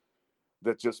us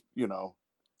that just,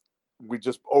 we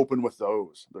just open with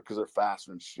those because they're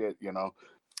faster and shit.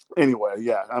 Anyway,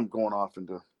 yeah, I'm going off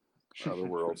into other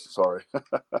worlds. Sorry.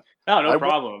 No, no I will.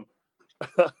 problem.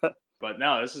 But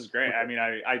no, this is great. I mean,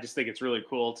 I just think it's really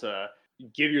cool to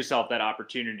give yourself that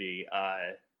opportunity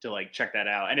to like check that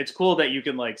out. And it's cool that you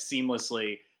can like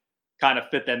seamlessly kind of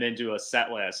fit them into a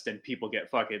set list and people get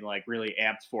fucking like really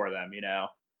amped for them.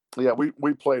 Yeah,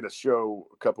 we played a show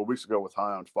a couple of weeks ago with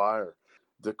High on Fire.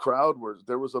 The crowd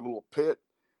there was a little pit.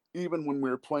 Even when we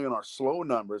were playing our slow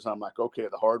numbers, I'm like, okay,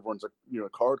 the hard ones are,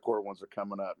 hardcore ones are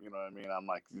coming up. You know what I mean? I'm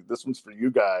like, this one's for you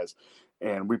guys.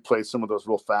 And we played some of those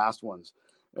real fast ones,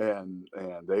 and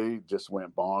they just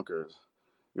went bonkers.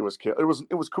 It was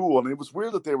cool, and it was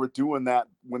weird that they were doing that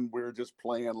when we were just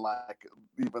playing like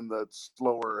even the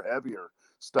slower, heavier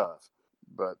stuff.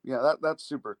 But yeah, that's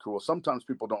super cool. Sometimes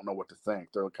people don't know what to think.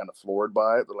 They're kind of floored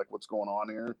by it. They're like, "What's going on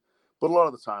here?" But a lot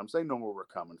of the times, they know where we're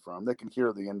coming from. They can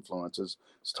hear the influences.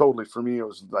 It's totally, for me, it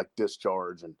was like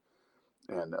Discharge, and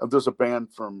there's a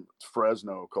band from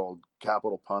Fresno called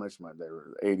Capital Punishment. They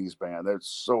were an '80s band. They're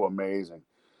so amazing,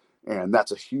 and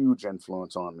that's a huge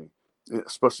influence on me.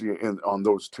 especially on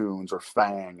those tunes, or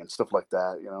Fang and stuff like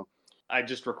that. I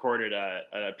just recorded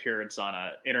an appearance on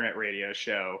a internet radio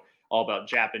show all about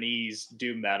Japanese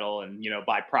doom metal, and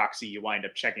by proxy, you wind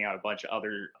up checking out a bunch of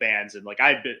other bands, and like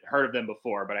I'd heard of them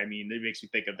before, but I mean, it makes me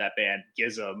think of that band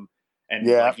Gizm, and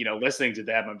Yeah. like listening to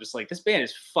them, I'm just like, this band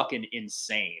is fucking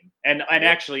insane, and Yep.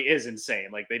 actually is insane.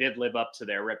 Like they did live up to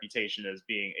their reputation as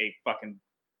being a fucking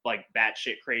like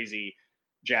batshit crazy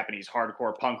Japanese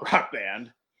hardcore punk rock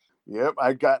band. Yep,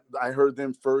 I heard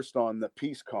them first on the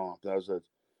Peace Comp. That was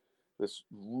this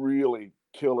really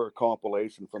killer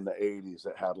compilation from the 80s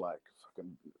that had like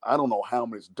fucking, I don't know how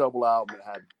many, double album. It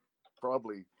had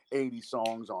probably 80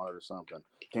 songs on it or something.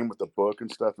 Came with the book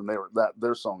and stuff, and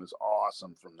their song is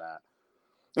awesome from that.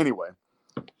 Anyway,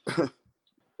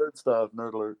 nerd stuff,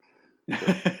 nerd alert.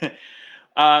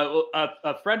 Well,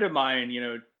 a friend of mine,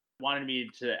 wanted me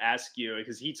to ask you,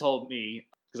 because he told me,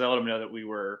 because I let him know that we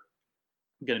were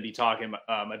going to be talking.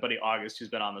 My buddy August, who's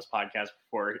been on this podcast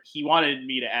before, he wanted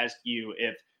me to ask you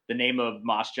if the name of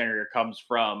Moss Generator comes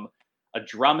from a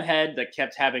drum head that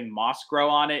kept having moss grow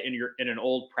on it in an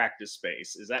old practice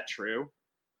space. Is that true?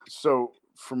 So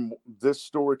from this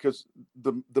story, because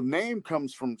the name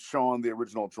comes from Sean, the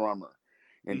original drummer,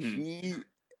 and he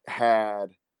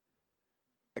had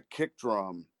a kick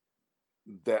drum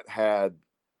that had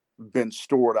been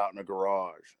stored out in a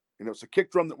garage, and it was a kick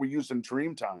drum that we used in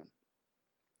Dreamtime,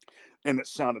 and it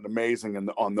sounded amazing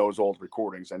on those old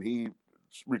recordings. And he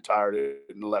retired it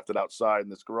and left it outside in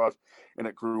this garage, and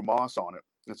it grew moss on it,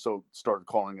 and so started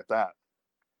calling it that.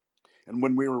 And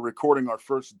when we were recording our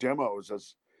first demos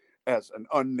as an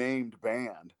unnamed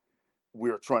band, we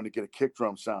were trying to get a kick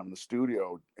drum sound in the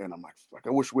studio, and I'm like,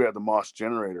 I wish we had the Moss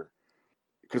Generator,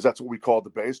 because that's what we called the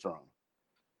bass drum.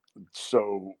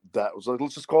 So that was like,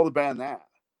 let's just call the band that.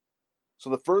 So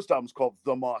the first album's called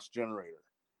The Moss Generator.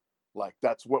 Like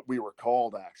that's what we were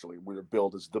called. Actually, we were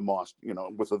billed as the Moss,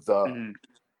 with a the.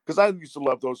 Because I used to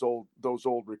love those old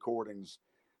recordings,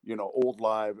 old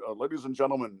live, ladies and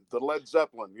gentlemen, the Led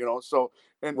Zeppelin, So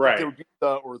and right. There would be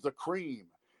the Cream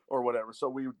or whatever. So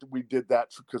we did that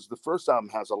because the first album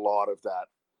has a lot of that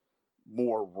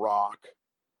more rock,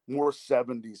 more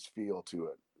 70s feel to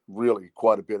it. Really,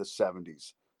 quite a bit of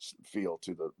 70s feel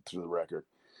to the record.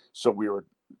 So we were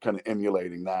kind of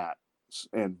emulating that,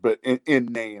 but in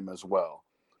name as well.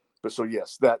 But so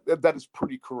yes, that is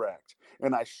pretty correct.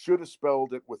 And I should have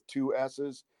spelled it with 2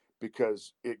 S's,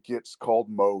 because it gets called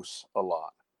Mos a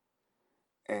lot,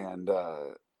 and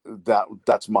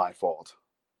that's my fault.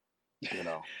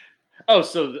 Oh,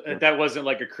 so that wasn't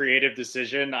like a creative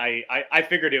decision. I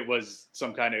figured it was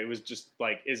some kind of. It was just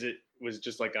like, was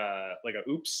just like a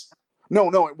oops. No,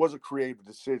 it was a creative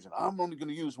decision. I'm only going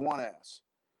to use 1 S.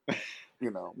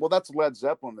 Well, that's Led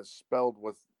Zeppelin is spelled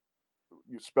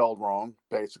wrong,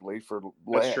 basically, for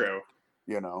lead. That's true.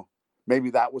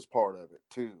 Maybe that was part of it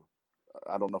too.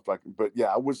 I don't know if I can, but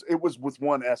yeah, it was with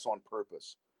 1 S on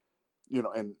purpose.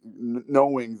 And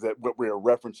knowing that what we are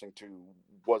referencing to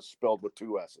was spelled with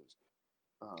 2 S's.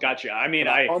 Gotcha. I mean,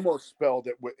 I almost spelled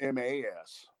it with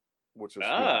MAS, which is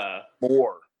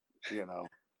more.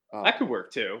 That could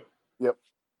work too. Yep.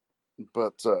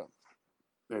 But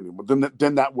anyway,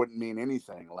 then that wouldn't mean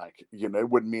anything. Like, it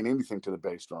wouldn't mean anything to the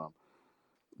bass drum.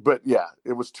 But yeah,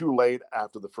 it was too late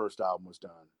after the first album was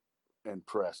done and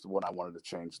pressed when I wanted to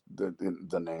change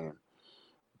the name,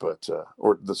 but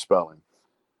or the spelling.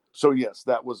 So yes,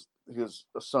 that was his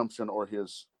assumption, or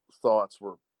his thoughts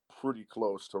were pretty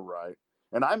close to right.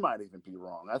 And I might even be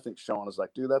wrong. I think Sean is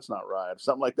like, dude, that's not right,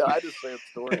 something like that. I just say a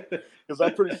story because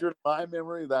I'm pretty sure in my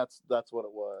memory that's what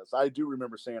it was. I do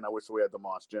remember saying, I wish we had the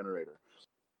Moss Generator,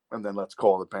 and then let's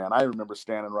call the band. I remember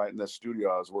standing right in the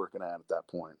studio I was working at that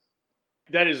point.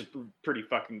 That is pretty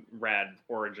fucking rad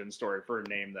origin story for a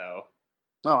name, though.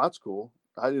 Oh, that's cool.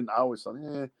 I always thought,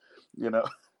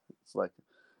 it's like,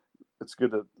 it's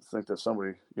good to think that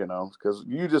somebody, because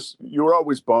you were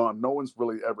always bummed. No one's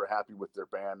really ever happy with their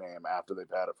band name after they've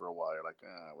had it for a while. You're like,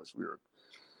 I wish we were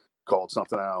called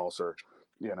something else, or.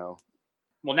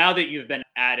 Well, now that you've been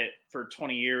at it for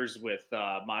 20 years with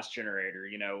Moss Generator,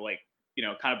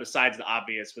 kind of besides the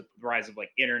obvious with the rise of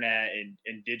like internet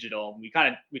and digital,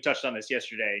 we touched on this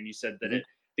yesterday, and you said that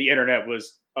the internet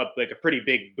was a pretty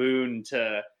big boon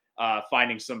to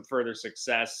finding some further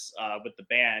success with the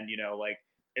band.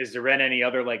 Is there been any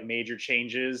other like major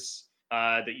changes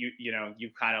that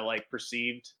you've kind of like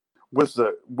perceived with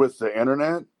the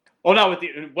internet? Well, not with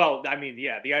I mean,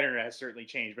 yeah, the internet has certainly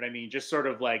changed, but I mean, just sort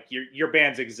of like your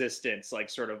band's existence, like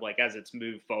sort of like as it's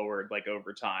moved forward, like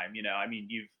over time, I mean,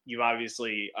 you've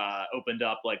obviously opened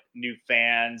up like new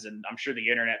fans, and I'm sure the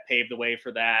internet paved the way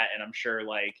for that. And I'm sure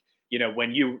like,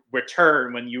 when you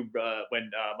return, when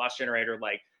Moss Generator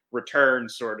like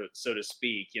returns, sort of, so to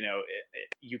speak,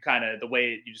 you kind of, the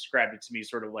way you described it to me,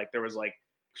 sort of like there was like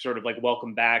sort of like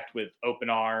welcome back with open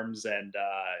arms and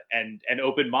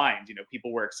open mind.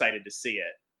 People were excited to see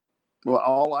it. Well,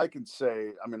 all I can say,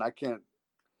 I mean, I can't,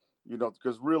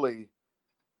 because really,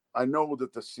 I know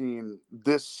that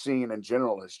this scene in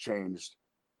general has changed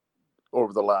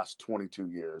over the last 22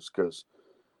 years. Because,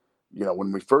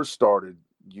 when we first started,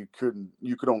 you could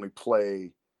only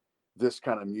play this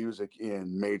kind of music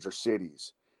in major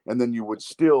cities, and then you would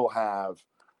still have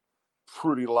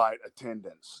pretty light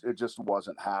attendance. It just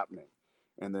wasn't happening.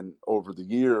 And then over the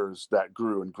years, that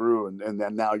grew and grew, and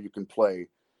then now you can play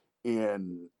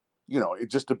in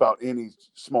just about any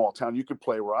small town. You could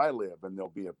play where I live, and there'll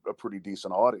be a pretty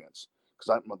decent audience,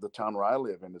 because the town where I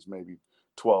live in is maybe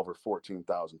 12 or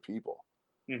 14,000 people.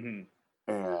 Mm-hmm.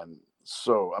 And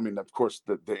so, I mean, of course,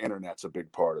 the internet's a big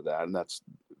part of that, and that's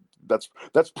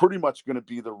pretty much going to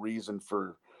be the reason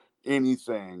for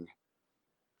anything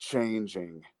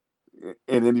changing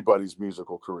in anybody's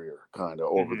musical career, kind of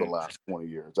over the last 20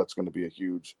 years. That's going to be a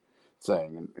huge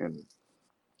thing.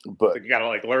 But you got to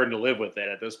like learn to live with it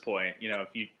at this point. If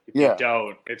you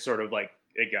don't, it's sort of like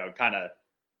it kind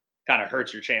of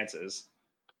hurts your chances.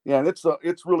 Yeah, and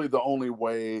it's really the only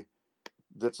way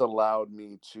that's allowed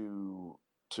me to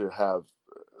have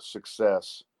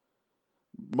success,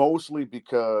 mostly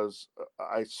because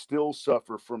I still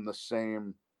suffer from the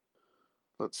same,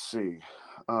 let's see,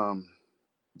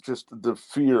 just the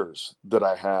fears that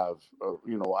I have.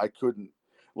 I couldn't,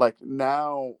 like,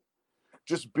 now,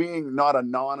 just being not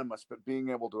anonymous, but being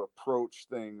able to approach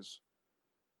things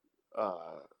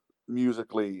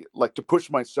musically, like to push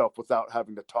myself without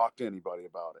having to talk to anybody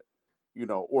about it,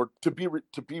 or to be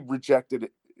rejected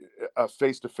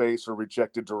face to face, or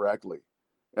rejected directly.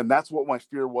 And that's what my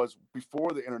fear was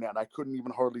before the internet. I couldn't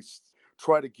even hardly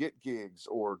try to get gigs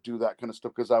or do that kind of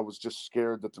stuff, because I was just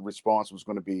scared that the response was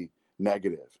going to be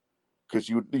negative. Because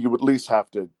you would at least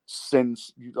have to send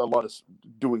a lot of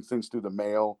doing things through the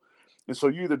mail. And so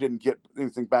you either didn't get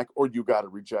anything back, or you got a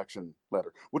rejection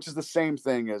letter, which is the same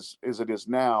thing as it is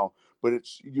now. But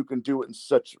you can do it in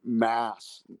such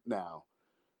mass now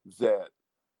that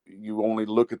you only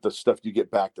look at the stuff you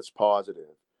get back that's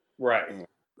positive. Right. And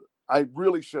I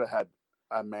really should have had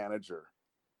a manager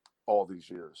all these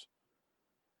years,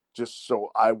 just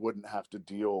so I wouldn't have to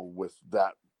deal with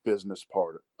that business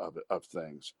part of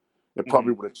things. It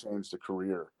probably would have changed the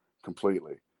career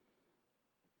completely.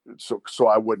 So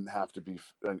I wouldn't have to be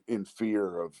in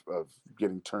fear of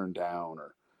getting turned down,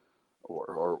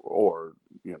 or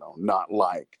not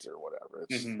liked or whatever.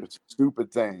 It's a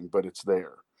stupid thing, but it's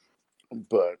there.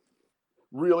 But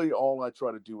really, all I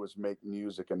try to do is make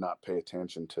music and not pay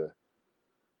attention to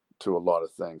a lot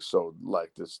of things. So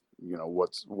like this,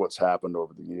 what's happened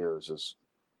over the years is,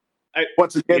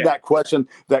 once again, that question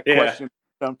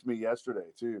stumped me yesterday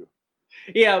too.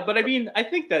 Yeah, but I mean, I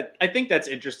think that's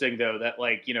interesting though, that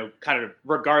like, kind of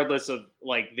regardless of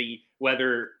like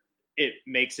whether it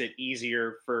makes it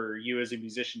easier for you as a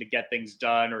musician to get things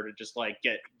done, or to just like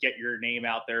get your name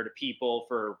out there to people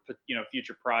for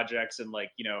future projects, and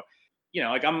like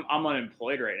like I'm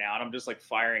unemployed right now, and I'm just like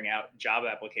firing out job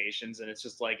applications, and it's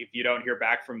just like, if you don't hear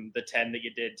back from the 10 that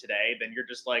you did today, then you're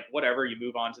just like, whatever, you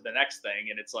move on to the next thing.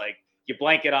 And it's like you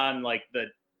blanket on like the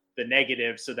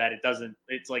negative, so that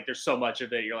it's like there's so much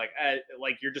of it, you're like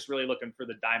you're just really looking for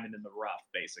the diamond in the rough,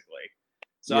 basically.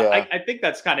 So yeah. I think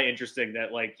that's kind of interesting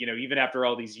that like, even after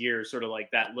all these years, sort of like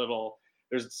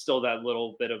there's still that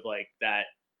little bit of like that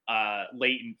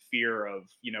latent fear of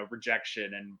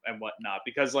rejection and whatnot,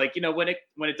 because like when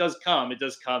it does come,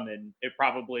 and it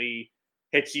probably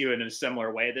hits you in a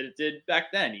similar way that it did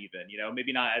back then, even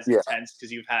maybe not as intense,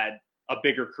 because you've had a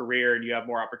bigger career and you have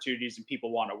more opportunities and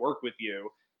people want to work with you,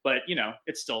 but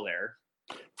it's still there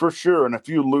for sure. And if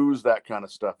you lose that kind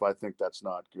of stuff, I think that's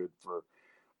not good for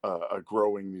a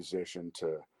growing musician.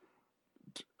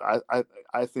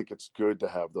 I think it's good to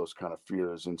have those kind of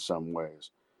fears in some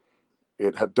ways.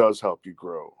 It does help you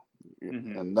grow.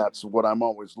 And that's what I'm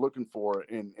always looking for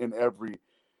in every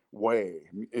way,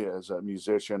 as a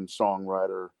musician,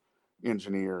 songwriter,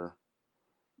 engineer,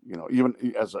 even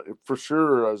for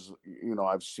sure, as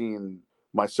I've seen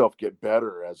myself get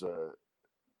better as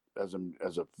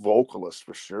a vocalist,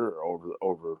 for sure,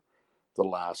 over the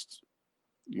last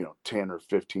 10 or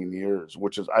 15 years,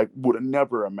 which is, I would have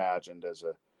never imagined as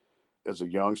a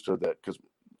youngster, because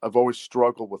I've always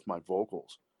struggled with my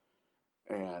vocals,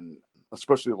 and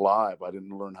especially live, I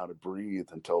didn't learn how to breathe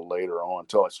until later on,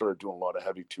 until I started doing a lot of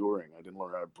heavy touring. I didn't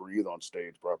learn how to breathe on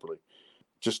stage properly.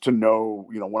 just to know,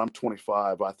 when I'm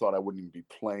 25, I thought I wouldn't even be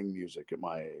playing music at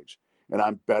my age, and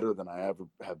I'm better than I ever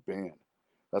have been.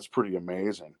 That's pretty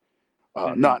amazing.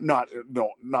 Mhm.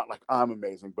 Not like I'm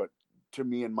amazing, but to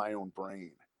me in my own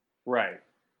brain, Right.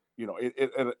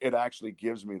 it actually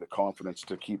gives me the confidence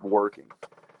to keep working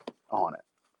on it.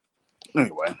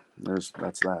 Anyway, that's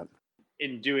that.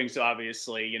 In doing so,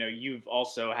 obviously, you've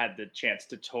also had the chance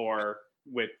to tour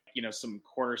with, some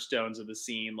cornerstones of the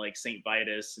scene like Saint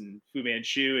Vitus and Fu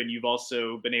Manchu, and you've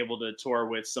also been able to tour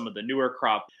with some of the newer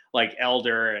crop like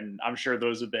Elder, and I'm sure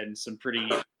those have been some pretty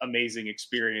amazing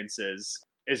experiences.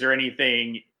 Is there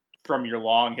anything from your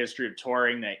long history of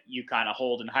touring that you kind of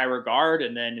hold in high regard?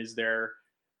 And then was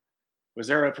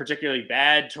there a particularly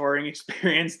bad touring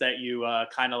experience that you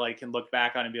kind of like can look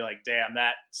back on and be like, damn,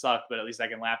 that sucked, but at least I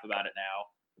can laugh about it now?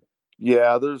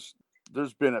 Yeah, there's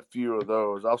been a few of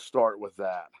those. I'll start with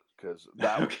that because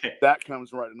Okay. that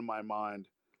comes right into my mind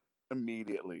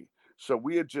immediately. So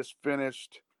we had just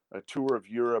finished a tour of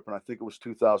Europe, and I think it was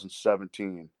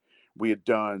 2017. We had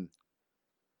done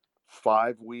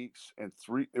 5 weeks and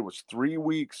it was 3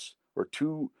 weeks or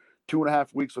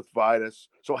 2.5 weeks with Vitus.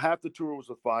 So half the tour was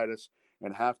with Vitus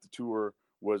and half the tour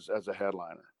was as a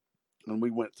headliner. And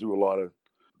we went through a lot of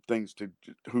things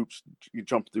hoops, you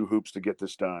jump through hoops to get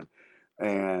this done.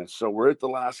 And so we're at the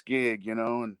last gig,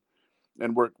 and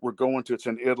we're going to, it's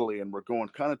in Italy, and we're going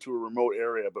kind of to a remote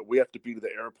area, but we have to be to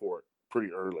the airport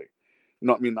pretty early.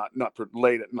 Not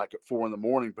late at like at 4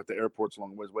 a.m, but the airport's a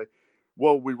long ways away.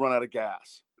 Well, we run out of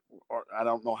gas. I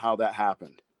don't know how that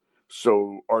happened.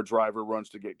 So our driver runs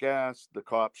to get gas. The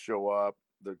cops show up.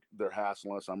 They're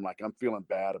hassling us. I'm like, I'm feeling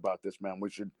bad about this, man. We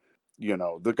should,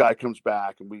 the guy comes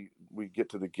back, and we get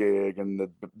to the gig, and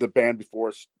the band before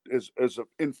us is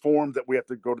informed that we have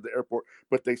to go to the airport,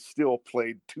 but they still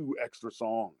played 2 extra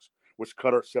songs, which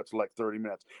cut our sets to like 30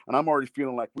 minutes. And I'm already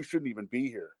feeling like we shouldn't even be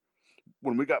here.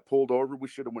 When we got pulled over, we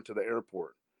should have went to the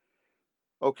airport.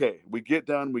 Okay, we get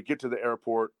done, we get to the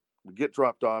airport, we get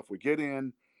dropped off, we get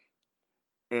in,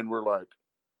 and we're like,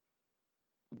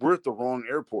 we're at the wrong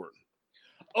airport.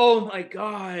 Oh my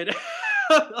God.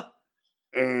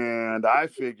 And I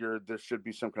figured there should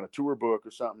be some kind of tour book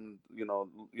or something,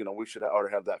 we should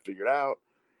already have that figured out.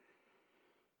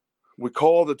 We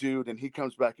call the dude, and he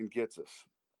comes back and gets us.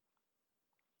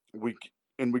 We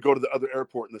go to the other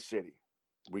airport in the city.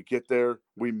 We get there,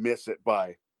 we miss it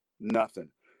by nothing.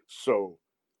 So,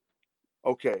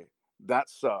 okay, that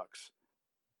sucks.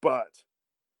 But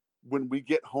when we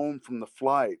get home from the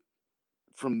flight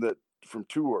from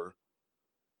tour,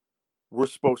 we're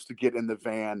supposed to get in the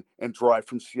van and drive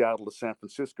from Seattle to San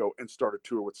Francisco and start a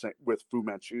tour with Fu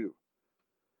Manchu.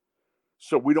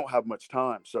 So we don't have much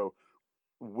time. So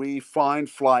we find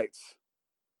flights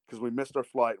because we missed our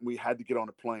flight and we had to get on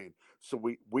a plane. So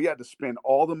we had to spend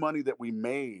all the money that we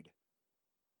made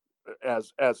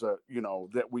as a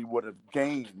that we would have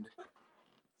gained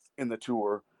in the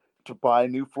tour to buy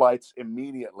new flights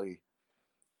immediately.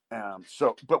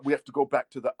 But we have to go back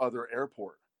to the other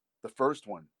airport. The first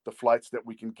one, the flights that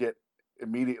we can get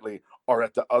immediately are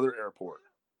at the other airport.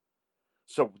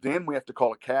 So then we have to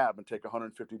call a cab and take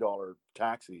 $150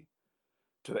 taxi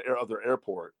to the other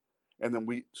airport. And then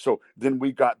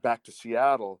we got back to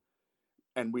Seattle,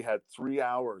 and we had 3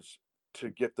 hours to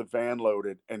get the van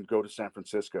loaded and go to San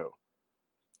Francisco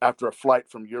after a flight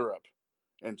from Europe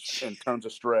and tons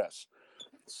of stress.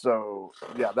 So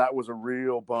yeah, that was a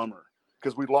real bummer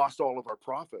because we lost all of our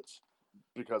profits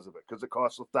because of it, because it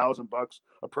costs $1,000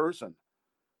 a person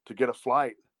to get a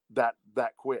flight that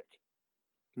quick.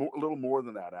 A little more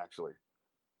than that, actually.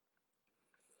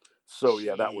 So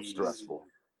yeah, that was stressful.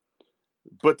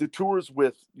 But the tours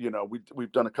with,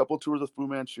 we've done a couple of tours with Fu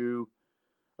Manchu,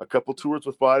 a couple tours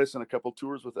with Vitus, and a couple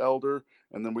tours with Elder,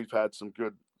 and then we've had some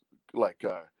good, like,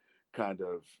 kind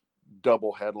of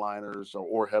double headliners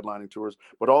or headlining tours.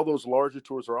 But all those larger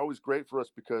tours are always great for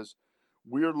us because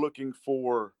we're looking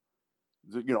for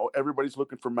everybody's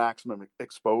looking for maximum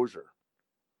exposure.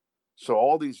 So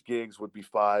all these gigs would be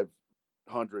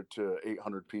 500 to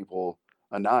 800 people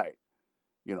a night,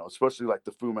 especially like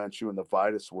the Fu Manchu and the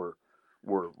Vitus were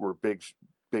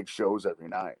big shows every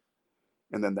night.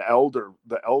 And then the Elder,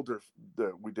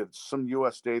 we did some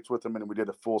US dates with them, and we did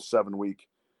a full 7-week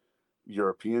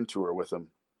European tour with them.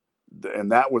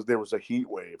 And there was a heat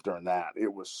wave during that.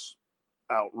 It was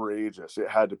outrageous. It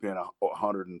had to be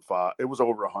 105. It was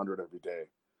over 100 every day.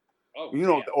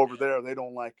 Oh, over there they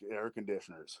don't like air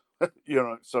conditioners.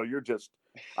 So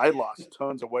I lost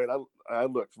tons of weight. I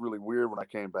looked really weird when I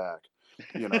came back.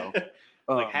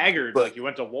 Like haggard, like you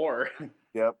went to war.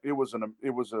 Yeah, it was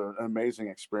an amazing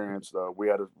experience though. We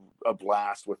had a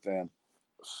blast with them,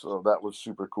 so that was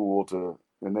super cool to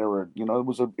and they were,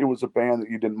 it was a band that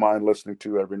you didn't mind listening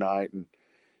to every night, and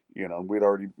we'd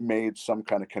already made some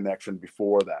kind of connection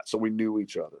before that, so we knew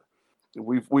each other.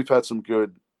 We've had some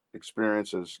good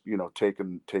experiences,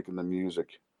 taking the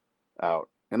music out.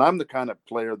 And I'm the kind of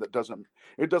player that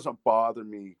it doesn't bother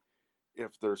me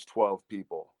if there's 12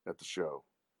 people at the show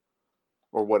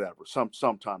or whatever.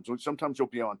 Sometimes you'll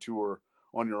be on tour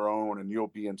on your own and you'll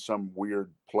be in some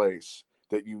weird place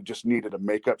that you just needed a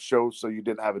makeup show, so you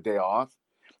didn't have a day off.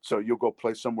 So you'll go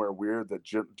play somewhere weird that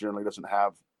generally doesn't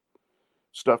have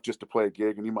stuff, just to play a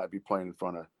gig, and you might be playing in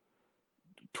front of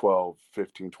 12,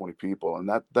 15, 20 people. And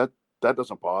that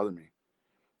doesn't bother me.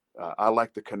 I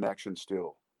like the connection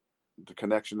still. The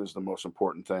connection is the most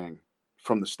important thing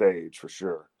from the stage, for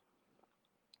sure.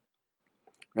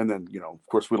 And then, of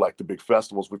course, we like the big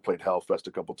festivals. We played Hellfest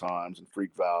a couple times, and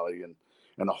Freak Valley, and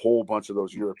a whole bunch of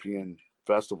those European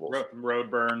festivals.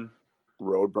 Roadburn.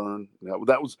 Yeah,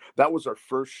 that was our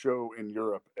first show in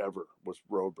Europe ever, was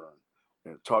Roadburn.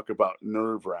 And talk about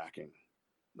nerve-wracking.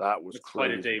 That was crazy.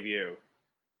 Quite a debut.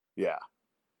 Yeah.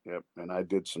 Yep. And I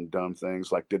did some dumb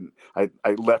things, like I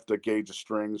left a gauge of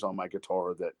strings on my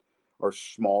guitar that are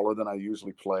smaller than I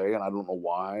usually play, and I don't know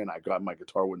why. And I got my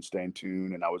guitar wouldn't stay in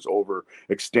tune, and I was over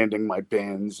extending my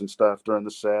bends and stuff during the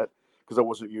set because I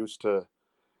wasn't used to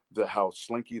how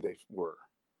slinky they were.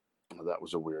 That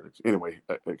was a weird. Anyway,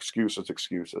 excuses,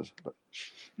 but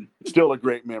still a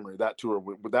great memory. That tour,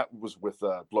 that was with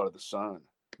Blood of the Sun.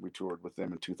 We toured with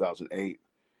them in 2008.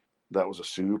 That was a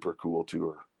super cool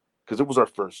tour because it was our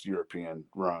first European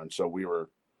run, so we were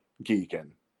geeking.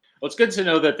 Well, it's good to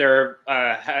know that there.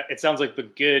 It sounds like the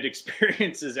good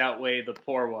experiences outweigh the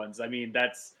poor ones. I mean,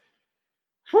 that's.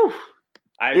 Whew,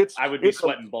 I would be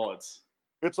sweating bullets.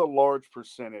 It's a large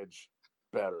percentage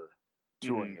better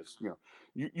touring. Is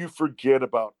you forget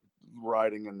about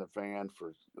riding in the van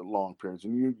for long periods,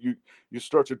 and you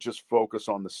start to just focus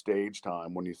on the stage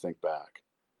time when you think back.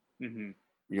 Mm-hmm.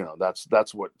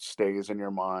 That's what stays in your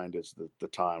mind, is the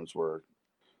times where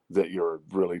that you're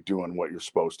really doing what you're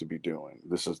supposed to be doing.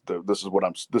 This is what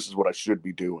I should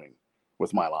be doing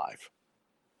with my life.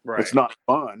 Right. It's not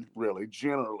fun, really,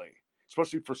 generally,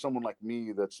 especially for someone like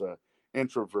me that's a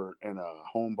introvert and a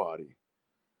homebody.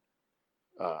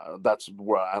 That's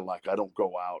where I don't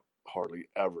go out hardly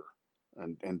ever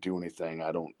and do anything.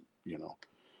 I don't,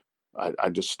 I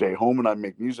just stay home and I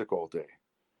make music all day.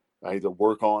 I either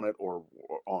work on it or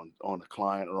on a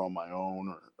client or on my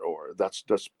own, or that's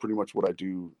pretty much what I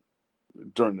do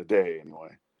during the day anyway.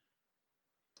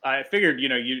 I figured,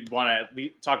 you'd want to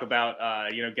talk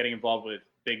about, getting involved with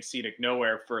Big Scenic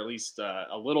Nowhere for at least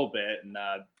a little bit. And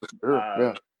sure,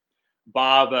 yeah.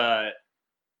 Bob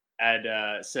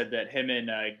had said that him and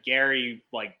Gary,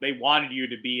 they wanted you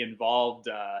to be involved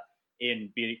in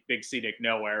Big Scenic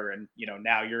Nowhere, and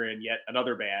now you're in yet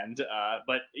another band.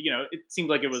 But it seemed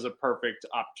like it was a perfect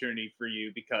opportunity for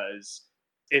you because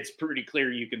it's pretty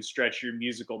clear you can stretch your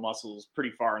musical muscles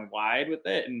pretty far and wide with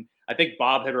it. And I think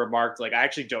Bob had remarked, I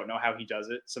actually don't know how he does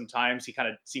it. Sometimes he kind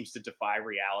of seems to defy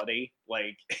reality.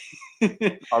 I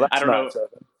don't know.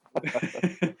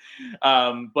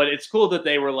 But it's cool that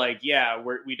they were like, yeah,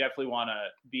 we definitely want to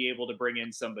be able to bring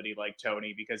in somebody like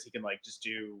Tony because he can just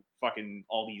do fucking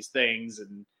all these things.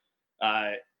 And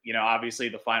obviously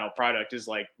the final product is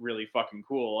really fucking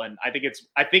cool. And I think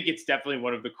it's definitely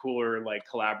one of the cooler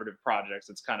collaborative projects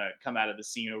that's kind of come out of the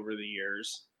scene over the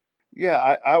years.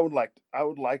 Yeah, I would like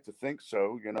to think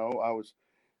so.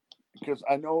 Because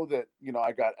I know that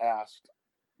I got asked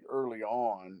early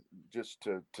on just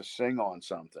to sing on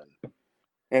something,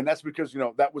 and that's because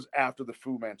that was after the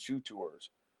Fu Manchu tours,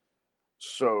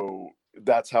 so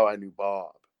that's how I knew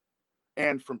Bob.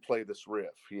 And from Play This Riff,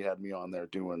 he had me on there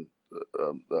doing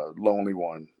the Lonely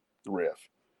One riff.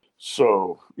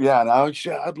 So yeah, and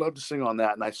I'd love to sing on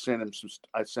that. And I sent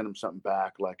him something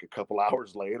back a couple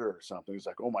hours later or something. He's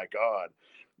like, "Oh my God,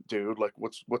 dude,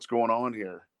 what's going on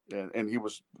here?" And he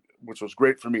was, which was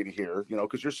great for me to hear,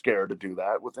 because you're scared to do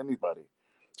that with anybody,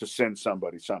 to send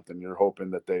somebody something. You're hoping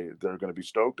that they're going to be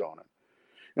stoked on it.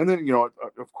 And then,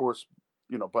 of course,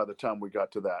 by the time we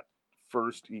got to that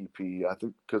first EP, I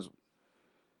think, because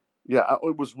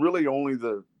it was really only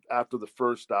after the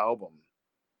first album,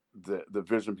 the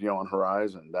Vision Beyond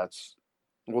Horizon.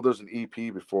 There's an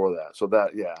EP before that. So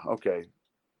okay.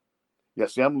 Yeah,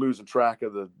 see, I'm losing track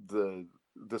of the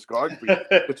discography.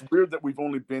 It's weird that we've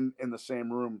only been in the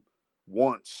same room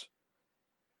once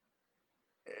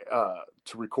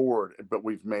to record, but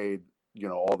we've made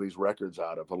all these records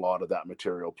out of a lot of that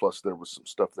material. Plus, there was some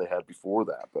stuff they had before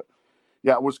that. But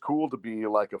yeah, it was cool to be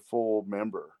a full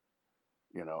member.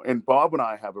 And Bob and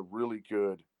I have a really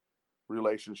good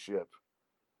relationship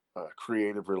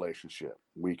creative relationship.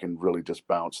 We can really just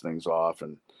bounce things off,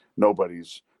 and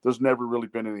there's never really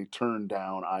been any turned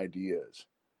down ideas.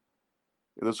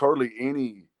 There's hardly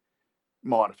any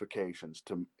modifications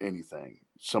to anything.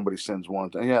 Somebody sends one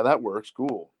thing, yeah, that works,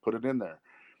 cool, put it in there.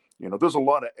 There's a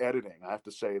lot of editing. I have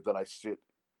to say that I sit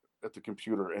at the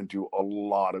computer and do a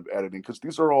lot of editing because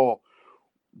these are all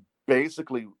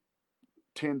basically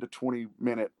 10 to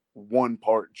 20-minute one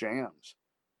part jams.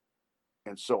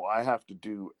 And so I have to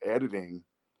do editing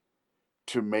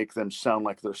to make them sound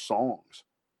like they're songs.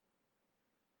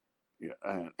 Yeah,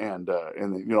 and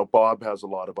then, Bob has a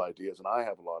lot of ideas, and I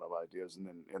have a lot of ideas, and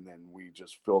then we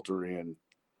just filter in.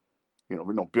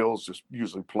 We know Bill's just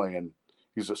usually playing.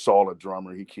 He's a solid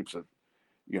drummer. He keeps it.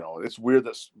 It's weird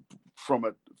that from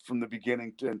the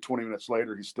beginning and 20 minutes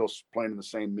later, he's still playing in the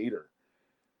same meter.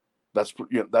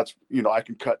 I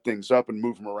can cut things up and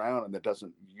move them around, and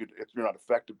you're not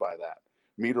affected by that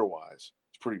meter wise.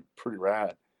 It's pretty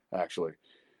rad, actually.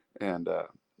 And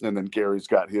then Gary's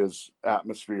got his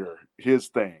atmosphere, his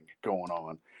thing going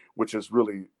on, which is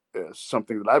really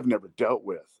something that I've never dealt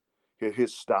with.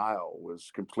 His style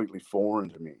was completely foreign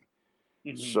to me.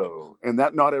 Mm-hmm. So, and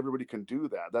that not everybody can do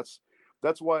that.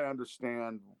 That's why I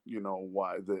understand,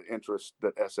 why the interest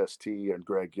that SST and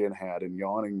Greg Ginn had in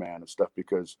Yawning Man and stuff,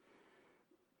 because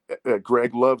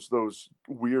Greg loves those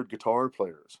weird guitar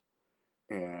players,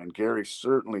 and Gary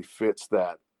certainly fits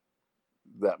that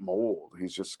mold.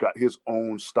 He's just got his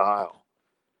own style,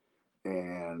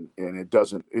 and it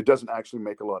doesn't actually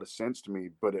make a lot of sense to me,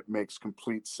 but it makes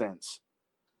complete sense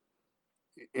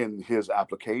in his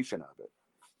application of it,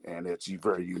 and it's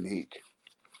very unique.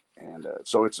 And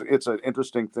so it's an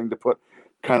interesting thing to put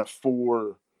kind of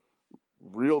four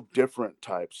real different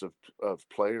types of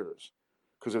players,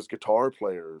 because as guitar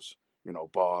players,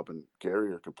 Bob and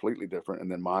Gary are completely different,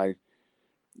 and then I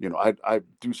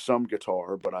do some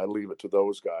guitar, but I leave it to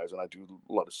those guys, and I do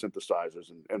a lot of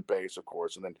synthesizers and bass, of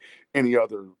course, and then any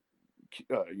other,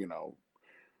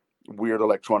 weird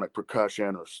electronic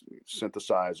percussion or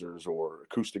synthesizers or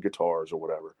acoustic guitars or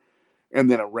whatever, and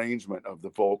then arrangement of the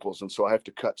vocals. And so I have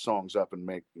to cut songs up and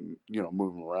make,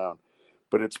 move them around.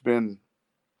 But it's been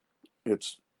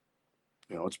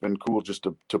cool just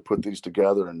to put these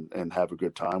together and have a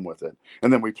good time with it.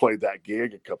 And then we played that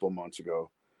gig a couple of months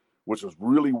ago, which was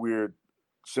really weird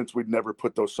since we'd never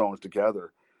put those songs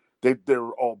together. They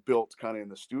were all built kind of in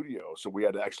the studio, so we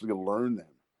had to actually learn them.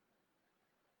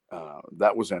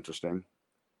 That was interesting,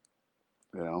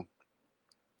 and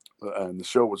the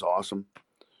show was awesome.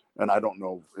 And I don't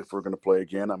know if we're going to play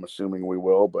again. I'm assuming we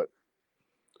will, but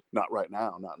not right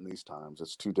now, not in these times.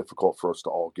 It's too difficult for us to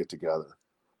all get together.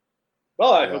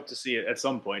 Well, I hope to see it at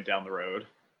some point down the road.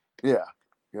 Yeah.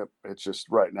 Yep. It's just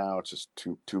right now, it's just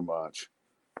too much.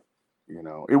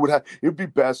 It'd be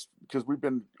best, because we've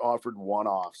been offered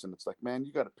one-offs, and it's like, man,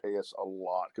 you got to pay us a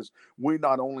lot, because we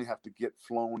not only have to get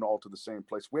flown all to the same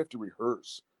place, we have to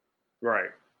rehearse.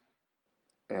 Right.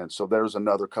 And so there's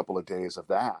another couple of days of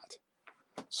that.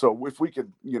 So if we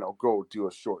could, go do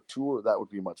a short tour, that would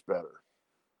be much better.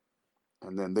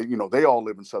 And then they all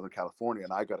live in Southern California,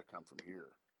 and I got to come from here.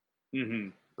 Mm-hmm.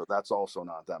 So that's also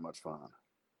not that much fun,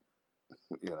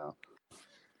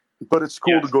 But it's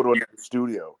cool to go to a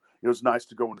studio. It was nice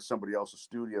to go into somebody else's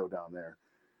studio down there,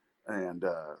 and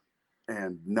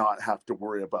not have to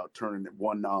worry about turning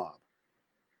one knob.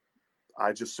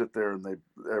 I just sit there and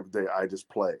I just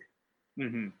play.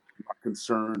 Mm-hmm. I'm not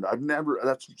concerned.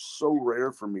 That's so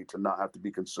rare for me to not have to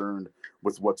be concerned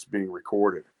with what's being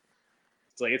recorded.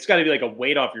 It's like, it's got to be like a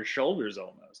weight off your shoulders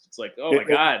almost. It's like, oh my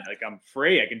God, like I'm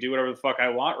free. I can do whatever the fuck I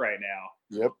want right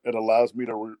now. Yep. It allows me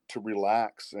to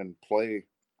relax and play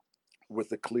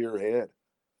with a clear head,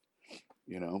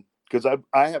 because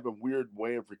I have a weird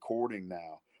way of recording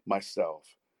now myself,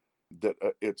 that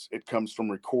it comes from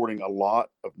recording a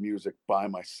lot of music by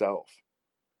myself,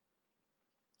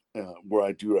 where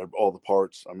I do all the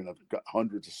parts. I mean, I've got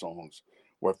hundreds of songs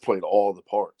where I've played all the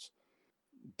parts.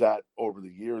 That over the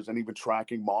years, and even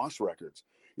tracking Moss records,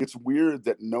 it's weird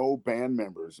that no band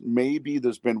members, maybe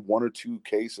there's been one or two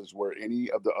cases where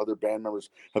any of the other band members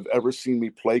have ever seen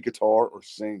me play guitar or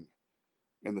sing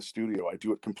in the studio. I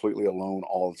do it completely alone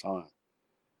all the time.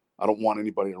 I don't want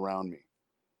anybody around me.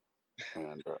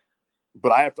 And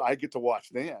but I get to watch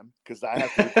them, because I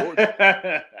have to record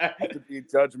them. I have to be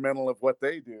judgmental of what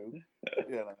they do,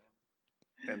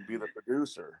 and be the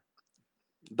producer.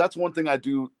 That's one thing I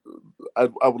do. I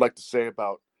would like to say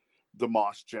about the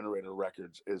Moss Generator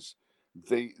records is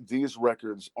these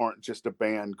records aren't just a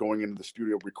band going into the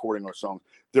studio recording our songs.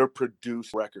 They're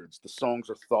produced records. The songs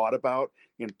are thought about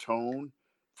in tone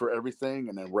for everything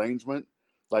and arrangement,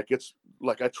 Like it's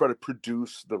like I try to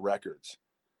produce the records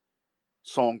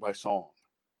song by song,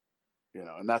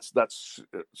 and that's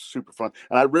super fun.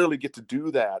 And I rarely get to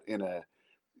do that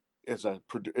as a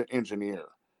engineer.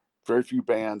 Very few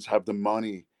bands have the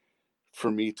money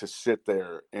for me to sit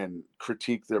there and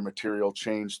critique their material,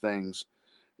 change things,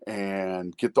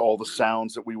 and get all the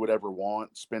sounds that we would ever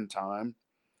want, spend time.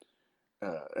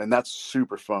 And that's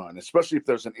super fun, especially if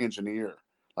there's an engineer.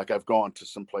 Like I've gone to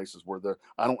some places where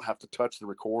I don't have to touch the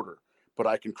recorder, but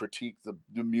I can critique the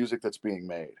music that's being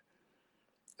made,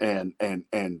 and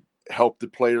help the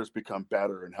players become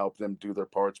better and help them do their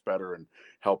parts better and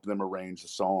help them arrange the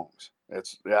songs.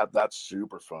 That's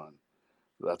super fun.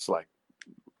 That's like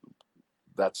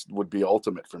that's would be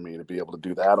ultimate for me to be able to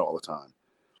do that all the time.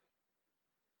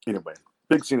 Anyway,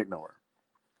 Big Scenic Nowhere.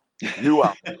 New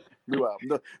album. New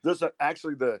album. There's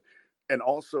actually and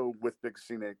also with Big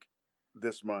Scenic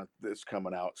this month is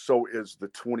coming out. So is the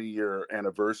 20-year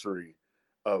anniversary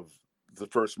of the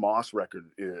first Moss record.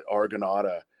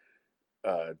 Argonauta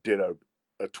did a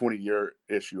 20-year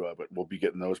issue of it. We'll be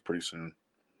getting those pretty soon.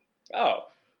 Oh,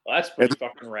 well, that's pretty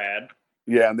fucking rad.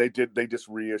 Yeah, and they just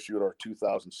reissued our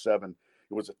 2007.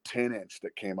 It was a 10-inch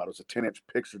that came out. It was a 10-inch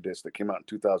picture disc that came out in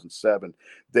 2007.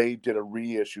 They did a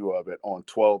reissue of it on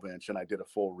 12-inch, and I did a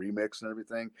full remix and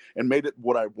everything, and made it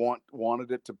what I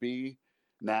wanted it to be.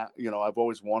 Now, I've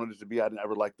always wanted it to be. I didn't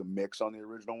ever like the mix on the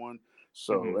original one.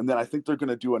 So, and then I think they're going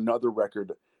to do another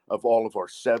record of all of our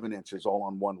 7-inches all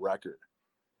on one record,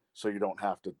 so you don't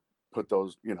have to put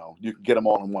those. You can get them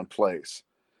all in one place.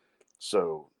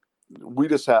 So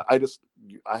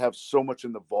I have so much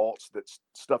in the vaults that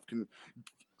stuff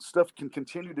can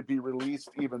continue to be released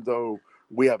even though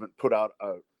we haven't put out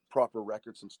a proper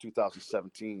record since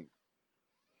 2017.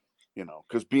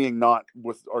 Because being not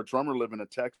with our drummer living in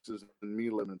Texas and me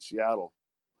living in Seattle,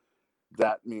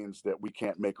 that means that we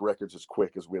can't make records as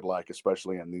quick as we'd like,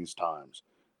 especially in these times.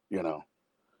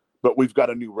 But we've got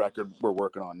a new record we're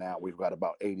working on now. We've got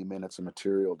about 80 minutes of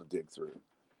material to dig through.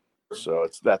 So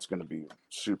that's going to be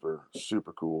super,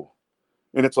 super cool.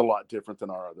 And it's a lot different than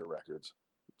our other records.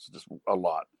 It's just a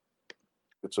lot.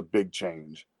 It's a big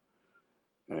change.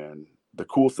 And the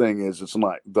cool thing is, it's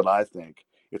not that I think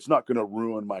it's not going to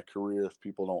ruin my career if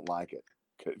people don't like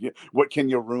it. What can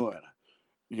you ruin?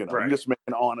 Right. You just make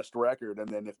an honest record, and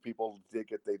then if people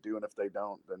dig it, they do, and if they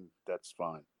don't, then that's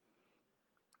fine.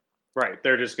 Right.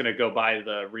 They're just going to go buy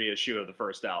the reissue of the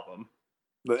first album.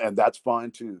 And that's fine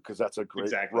too, because that's a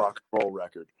great rock and roll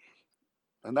record.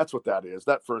 And that's what that is.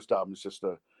 That first album is just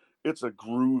it's a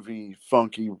groovy,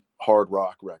 funky, hard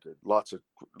rock record. Lots of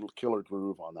killer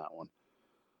groove on that one.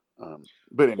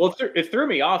 But anyway. Well, it threw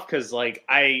me off because like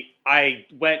I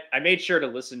made sure to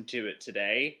listen to it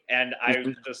today, and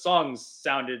the songs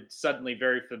sounded suddenly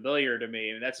very familiar to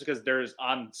me, and that's because there's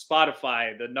on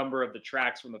Spotify the number of the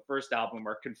tracks from the first album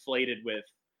are conflated with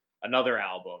another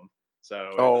album.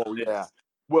 So yeah.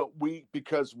 Well,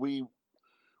 because we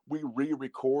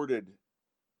re-recorded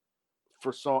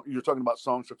for song. You're talking about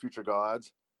Songs for Future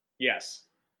Gods? Yes.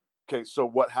 Okay, so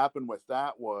what happened with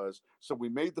that was, so we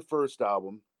made the first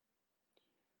album,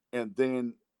 and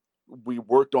then we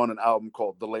worked on an album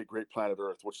called The Late Great Planet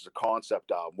Earth, which is a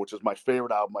concept album, which is my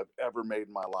favorite album I've ever made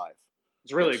in my life.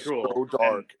 It's really cool. So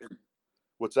dark.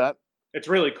 What's that? It's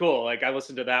really cool. Like I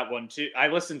listened to that one too. I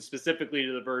listened specifically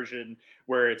to the version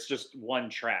where it's just one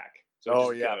track.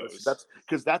 So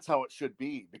that's how it should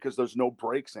be, because there's no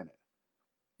breaks in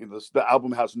it. The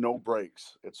album has no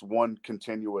breaks. It's one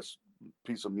continuous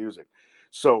piece of music.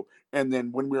 So, and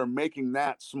then when we were making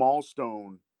that, Small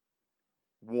Stone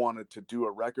wanted to do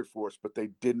a record for us, but they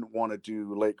didn't want to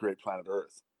do Late Great Planet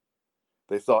Earth.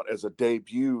 They thought as a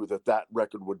debut that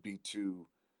record would be too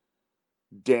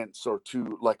dense or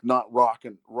too not rock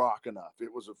enough.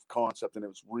 It was a concept and it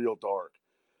was real dark.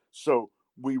 So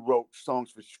we wrote Songs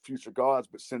for Future Gods,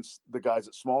 but since the guys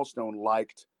at Small Stone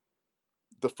liked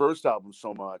the first album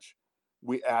so much,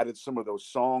 we added some of those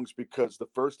songs because the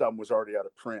first album was already out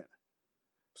of print.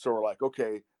 So we're like,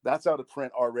 okay, that's out of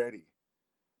print already.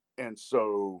 And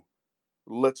so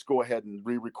let's go ahead and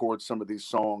re-record some of these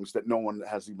songs that no one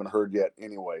has even heard yet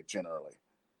anyway, generally.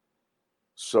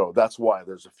 So that's why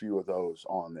there's a few of those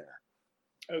on there.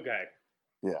 Okay.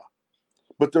 Yeah.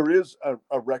 But there is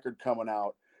a record coming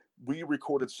out. We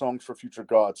recorded Songs for Future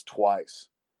Gods twice.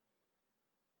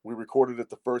 We recorded it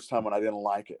the first time and I didn't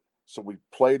like it. So we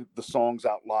played the songs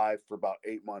out live for about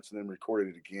 8 months and then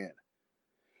recorded it again.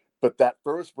 But that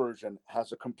first version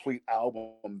has a complete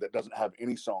album that doesn't have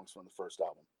any songs from the first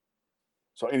album.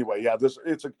 So anyway, yeah,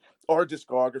 our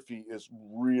discography is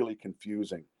really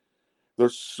confusing.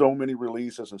 There's so many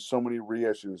releases and so many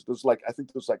reissues. I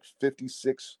think there's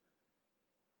 56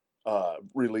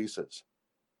 releases.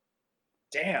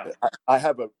 Damn. I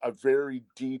have a very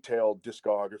detailed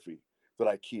discography that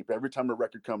I keep. Every time a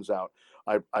record comes out,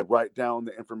 I write down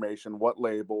the information, what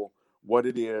label, what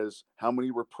it is, how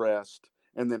many were pressed,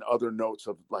 and then other notes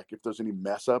of like if there's any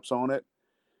mess ups on it.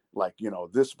 Like,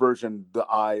 this version, the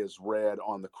eye is red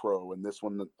on the Crow, and this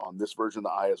one on this version, the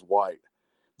eye is white.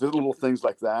 There's little things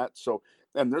like that. So,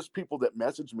 and there's people that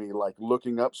message me like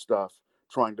looking up stuff,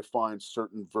 trying to find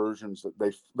certain versions that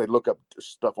they look up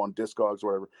stuff on Discogs or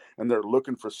whatever, and they're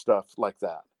looking for stuff like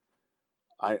that.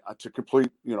 I to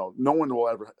complete, no one will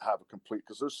ever have a complete,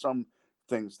 because there's some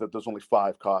things that there's only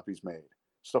 5 copies made,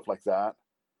 stuff like that.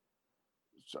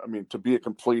 So, I mean, to be a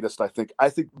completist, I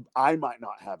think I might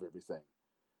not have everything.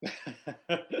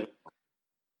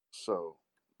 So,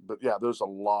 but yeah, there's a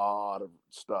lot of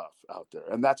stuff out there,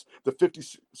 and that's the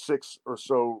 56 or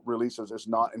so releases is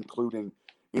not including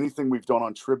anything we've done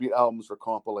on tribute albums or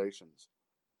compilations,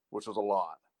 which is a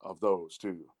lot of those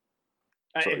too.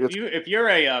 So if you're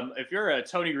a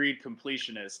Tony Reed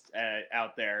completionist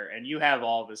out there and you have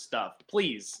all this stuff,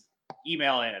 please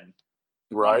email in.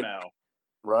 Right. Know.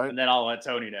 Right. And then I'll let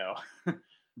Tony know.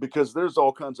 Because there's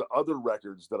all kinds of other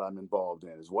records that I'm involved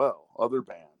in as well, other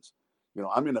bands.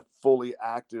 I'm in a fully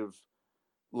active,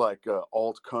 like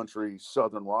alt country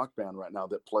Southern rock band right now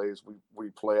that plays. We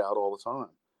play out all the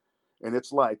time, and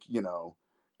it's like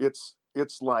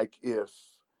it's like if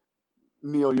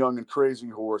Neil Young and Crazy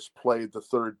Horse played the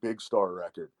third Big Star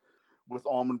record with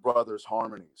Allman Brothers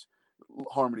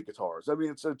harmony guitars. I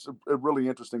mean, it's a really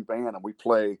interesting band, and we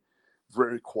play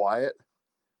very quiet.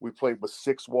 We played with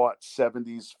 6-watt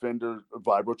 70s Fender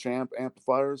Vibrochamp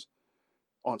amplifiers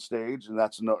on stage, and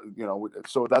that's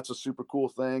so that's a super cool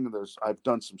thing. I've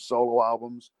done some solo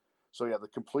albums, so yeah, the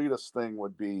completest thing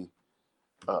would be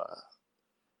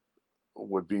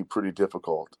pretty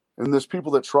difficult. And there's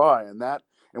people that try, and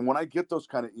when I get those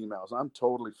kind of emails, I'm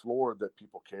totally floored that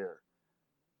people care,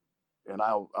 and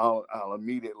I'll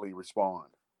immediately respond.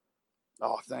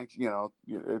 Oh, thanks.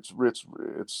 It's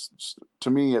to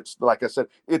me, it's like I said,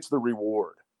 it's the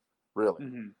reward, really.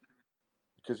 Mm-hmm.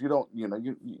 Because you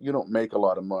don't make a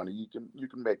lot of money. You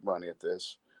can make money at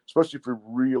this, especially if you're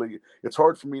really. It's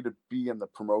hard for me to be in the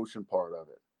promotion part of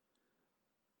it.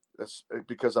 That's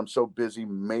because I'm so busy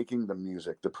making the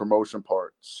music. The promotion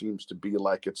part seems to be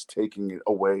like it's taking it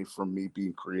away from me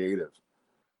being creative.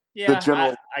 Yeah,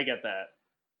 I get that.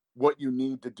 What you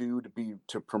need to do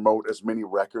to promote as many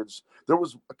records. There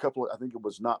was a couple of, I think it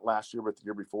was not last year, but the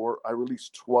year before, I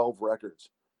released 12 records.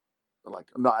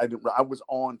 I was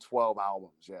on 12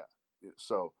 albums. Yeah.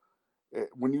 So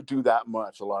when you do that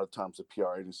much, a lot of times the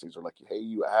PR agencies are like, hey,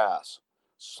 you ass,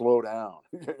 slow down,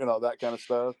 that kind of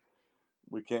stuff.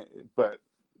 We can't, but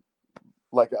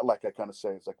like I kind of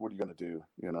say, it's like, what are you going to do?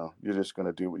 You're just going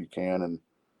to do what you can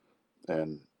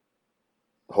and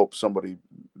hope somebody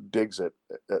digs it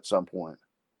at some point.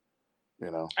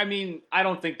 I mean, I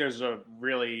don't think there's a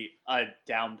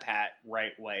down pat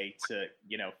right way to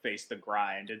face the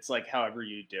grind. It's like however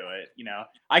you do it.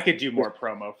 I could do more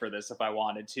promo for this if I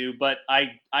wanted to, but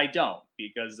I don't,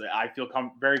 because I feel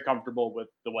very comfortable with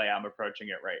the way I'm approaching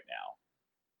it right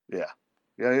now.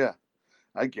 Yeah.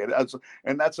 I get it.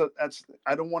 That's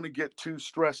I don't want to get too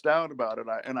stressed out about it.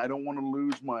 I don't want to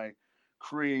lose my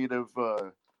creative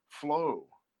flow.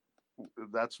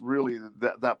 That's really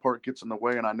that part gets in the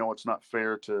way, and I know it's not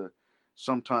fair to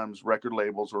sometimes record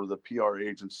labels or the PR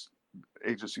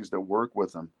agencies that work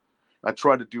with them. I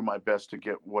try to do my best to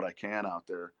get what I can out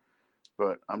there,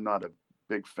 but I'm not a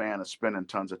big fan of spending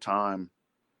tons of time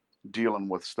dealing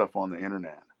with stuff on the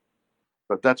internet.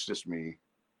 But that's just me,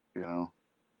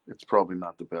 it's probably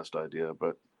not the best idea,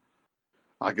 but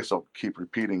I guess I'll keep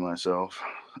repeating myself.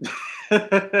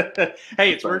 Hey,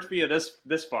 it's worked for you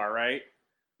this far, right?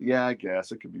 Yeah, I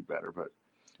guess it could be better,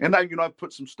 and I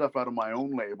put some stuff out of my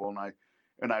own label,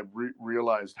 and I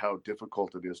realized how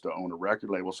difficult it is to own a record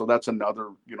label. So that's another,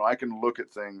 I can look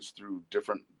at things through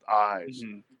different eyes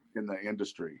in the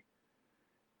industry,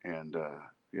 and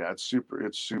yeah, it's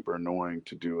super annoying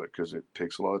to do it because it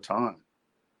takes a lot of time.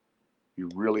 You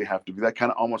really have to be, that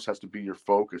kind of almost has to be your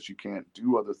focus. You can't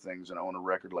do other things and own a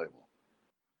record label.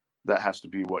 That has to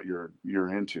be what you're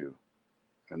into,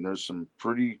 and there's some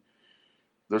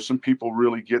people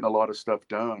really getting a lot of stuff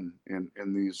done in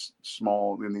these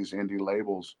indie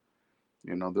labels.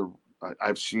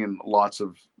 I've seen lots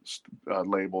of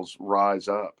labels rise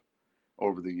up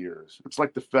over the years. It's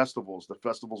like the festivals. The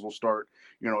festivals will start,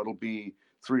 it'll be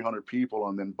 300 people,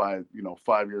 and then by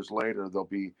 5 years later there'll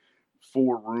be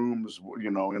 4 rooms,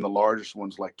 in the largest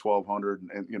ones like 1,200,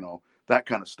 and that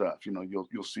kind of stuff. You'll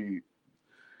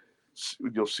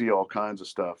see all kinds of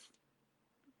stuff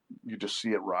you just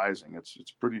see it rising.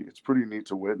 It's pretty neat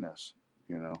to witness,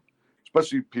 you know,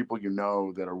 especially people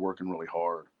that are working really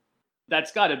hard.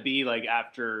 That's got to be like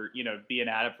after, being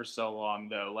at it for so long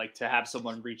though, like to have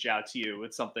someone reach out to you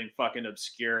with something fucking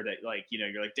obscure that like,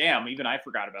 you're like, damn, even I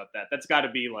forgot about that. That's got to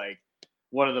be like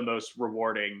one of the most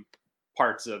rewarding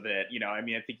parts of it. I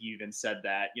mean, I think you even said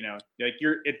that, like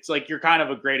it's like you're kind of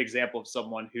a great example of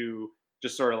someone who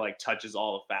just sort of like touches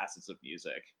all the facets of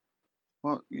music.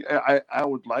 Well, yeah, I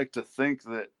would like to think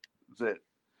that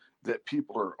that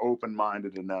people are open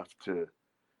minded enough to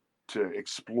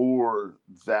explore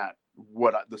that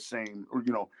the same, or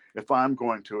if I'm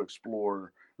going to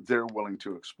explore, they're willing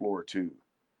to explore too.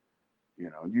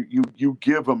 You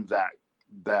give them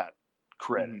that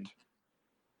credit. Mm-hmm.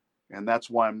 And that's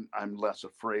why I'm less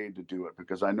afraid to do it,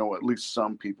 because I know at least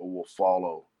some people will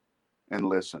follow and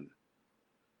listen,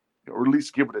 or at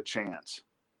least give it a chance.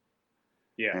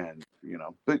 Yeah. And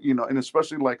but and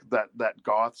especially like that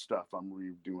goth stuff I'm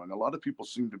redoing, a lot of people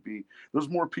seem to be, there's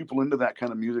more people into that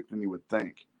kind of music than you would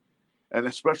think, and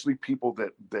especially people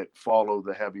that follow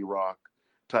the heavy rock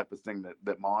type of thing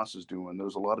that Moss is doing.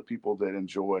 There's a lot of people that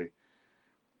enjoy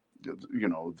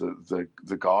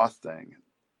the goth thing,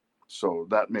 so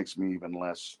that makes me even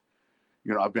less.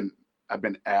 I've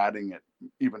been adding it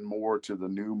even more to the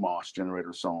new Moss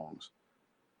Generator songs,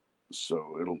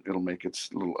 so it'll make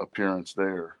its little appearance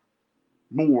there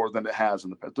more than it has in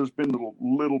the past. There's been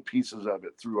little pieces of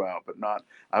it throughout, but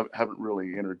I haven't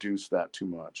really introduced that too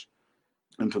much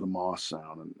into the Moss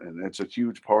sound, and it's a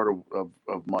huge part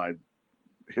of my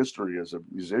history as a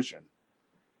musician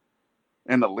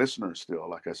and a listener still.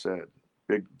 Like I said,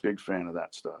 big fan of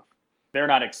that stuff. They're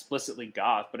not explicitly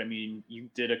goth, but I mean, you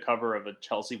did a cover of a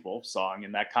Chelsea Wolfe song,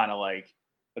 and that kind of like,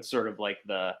 that's sort of like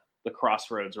the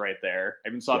crossroads right there. I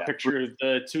even saw a picture of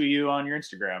the two of you on your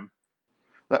Instagram.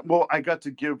 Well, I got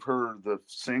to give her the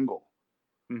single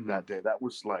that day. That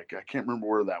was like, I can't remember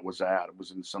where that was at. It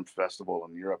was in some festival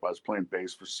in Europe. I was playing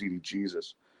bass for CD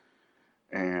Jesus,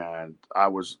 and I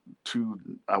was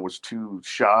too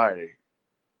shy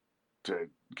to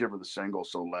give her the single.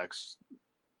 So Lex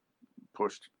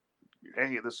pushed,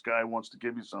 "Hey, this guy wants to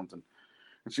give you something,"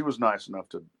 and she was nice enough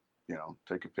to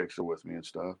take a picture with me and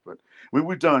stuff. But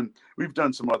we've done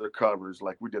some other covers,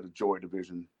 like we did a Joy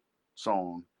Division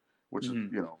song, which is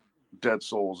Dead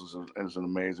Souls is an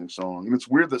amazing song. And it's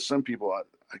weird that some people,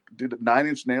 I did 9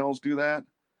 Inch Nails do that.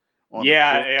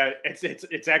 Yeah,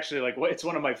 it's actually like, it's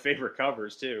one of my favorite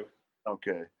covers too.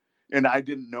 Okay, and I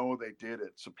didn't know they did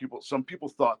it. So some people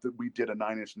thought that we did a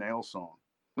 9 Inch Nails song.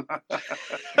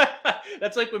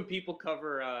 That's like when people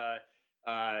cover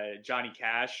Johnny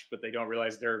Cash, but they don't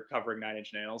realize they're covering 9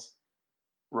 Inch Nails.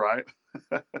 Right.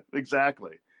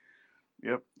 Exactly.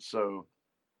 Yep. So,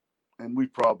 and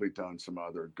we've probably done some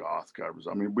other goth covers.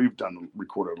 I mean,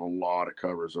 recorded a lot of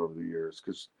covers over the years,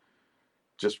 because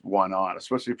just why not?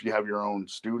 Especially if you have your own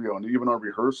studio, and even our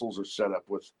rehearsals are set up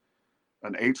with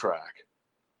an 8-track.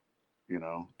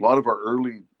 A lot of our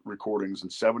early recordings in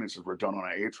 7-inches were done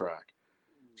on an 8-track.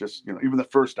 Just, even the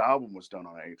first album was done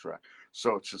on an 8-track.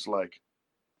 So it's just like,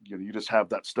 you just have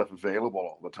that stuff available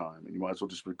all the time, and you might as well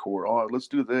just record. Oh, let's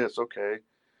do this. Okay.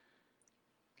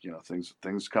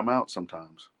 Things come out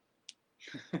sometimes.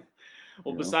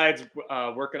 Well, besides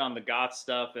working on the goth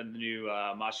stuff and the new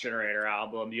Moss Generator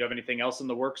album, do you have anything else in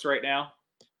the works right now?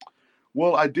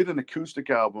 Well, I did an acoustic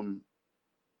album.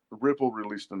 Ripple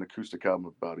released an acoustic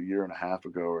album about a year and a half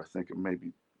ago, or I think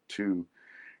maybe 2.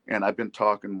 And I've been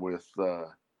talking with,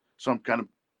 so I'm kind of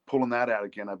pulling that out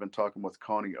again. I've been talking with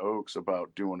Connie Oakes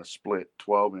about doing a split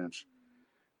 12-inch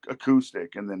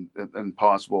acoustic, and then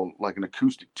possible like an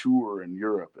acoustic tour in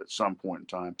Europe at some point in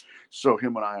time. So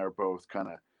him and I are both kind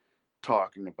of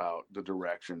talking about the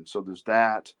direction. So there's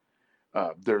that.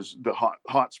 There's the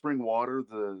Hot Spring Water,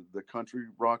 the country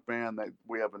rock band, that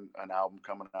we have an album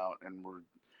coming out, and we're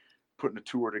putting a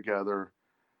tour together.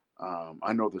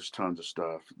 I know there's tons of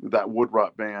stuff. That Wood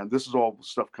Rot Band, this is all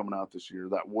stuff coming out this year.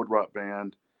 That Wood Rot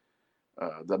Band,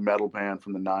 the metal band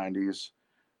from the 90s,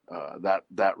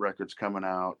 that record's coming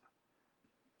out.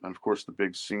 And of course the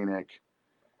Big Scenic,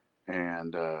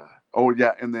 and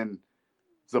and then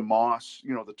the Moss,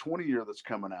 the 20-year that's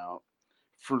coming out,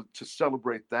 to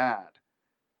celebrate that.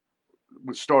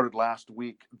 We started last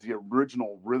week, the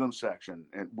original rhythm section,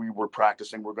 and we were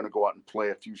practicing. We're going to go out and play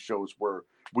a few shows where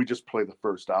we just play the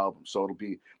first album. So it'll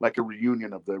be like a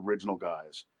reunion of the original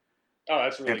guys. Oh,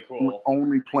 that's really cool. We're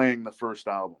only playing the first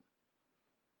album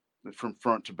from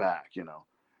front to back,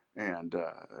 and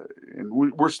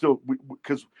we're still,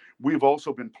 because we've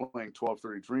also been playing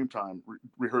 12:30 Dreamtime,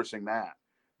 rehearsing that.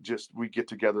 Just we get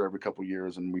together every couple of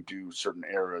years and we do certain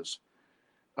eras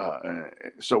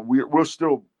So we're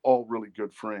still all really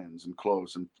good friends and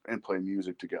close and play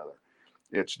music together.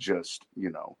 It's just,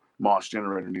 Moss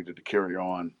Generator needed to carry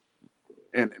on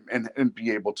and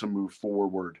be able to move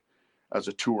forward as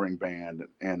a touring band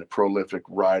and a prolific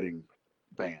writing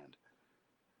band.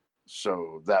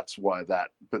 So that's why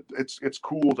but it's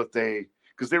cool that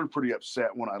because they were pretty upset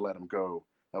when I let them go.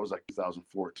 That was like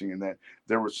 2014. That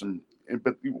there was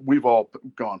but we've all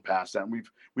gone past that. And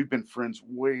we've been friends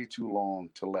way too long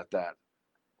to let that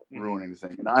ruin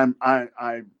anything. And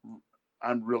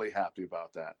I'm really happy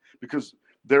about that, because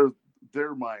they're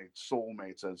my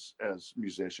soulmates as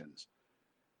musicians.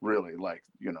 Really, like,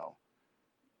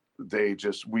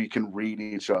 we can read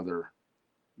each other.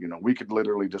 We could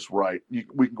literally just write.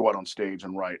 We can go out on stage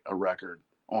and write a record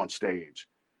on stage.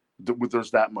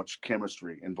 There's that much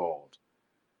chemistry involved.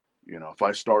 If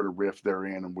I start a riff, they're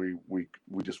in, and we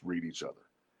just read each other.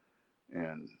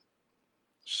 And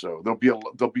so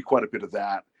there'll be quite a bit of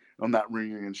that on that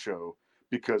reunion show,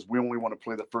 because we only want to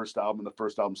play the first album, and the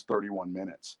first album's 31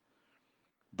 minutes.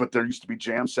 But there used to be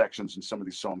jam sections in some of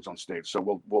these songs on stage,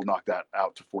 so we'll knock that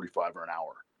out to 45 or an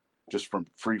hour, just from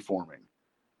free forming.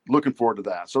 Looking forward to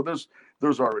that. So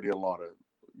there's already a lot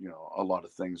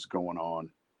of things going on.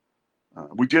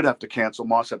 We did have to cancel.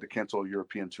 Moss had to cancel a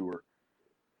European tour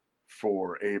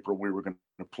for April. We were going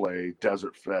to play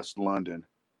Desert Fest London,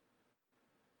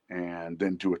 and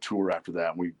then do a tour after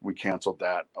that. And we canceled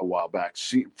that a while back,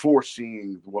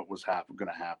 foreseeing what was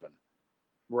going to happen.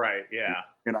 Right. Yeah.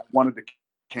 And I wanted to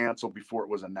cancel before it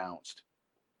was announced.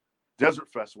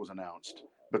 Desert Fest was announced,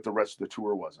 but the rest of the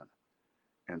tour wasn't.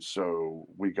 And so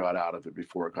we got out of it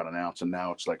before it got announced, and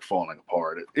now it's like falling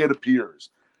apart. It appears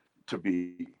to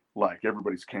be like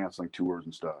everybody's canceling tours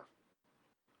and stuff.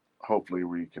 Hopefully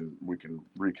we can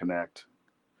reconnect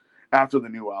after the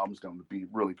new album's done. To be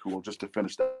really cool just to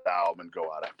finish the album and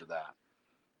go out after that.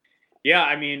 Yeah,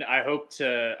 I mean, I hope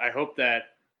that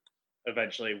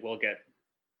eventually we'll get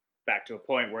back to a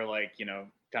point where, like,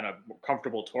 kind of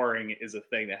comfortable touring is a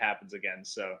thing that happens again.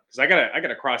 So, because I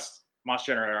gotta cross Moss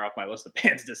Generator off my list of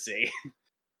bands to see.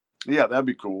 Yeah, that'd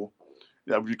be cool.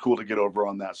 That would be cool to get over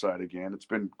on that side again. It's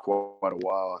been quite a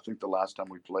while. I think the last time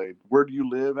we played. Where do you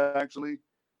live, actually?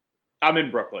 I'm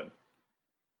in Brooklyn.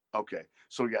 Okay,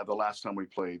 so yeah, the last time we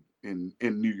played in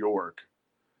New York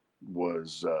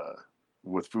was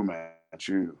with Fu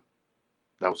Manchu.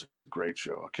 That was a great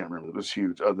show. I can't remember. It was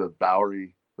huge. The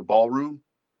Bowery, the ballroom.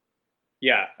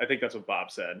 Yeah, I think that's what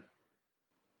Bob said.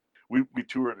 We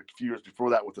toured a few years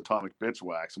before that with Atomic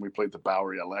Bitchwax, and we played the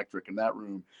Bowery Electric in that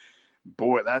room.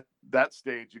 Boy, that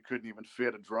stage you couldn't even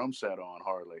fit a drum set on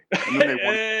hardly. And then they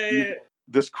wanted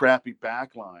this crappy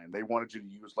backline. They wanted you to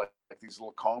use like these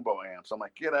little combo amps. I'm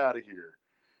like, get out of here!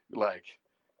 Like,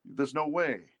 there's no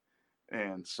way.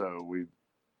 And so we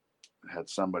had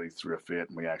somebody threw a fit,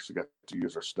 and we actually got to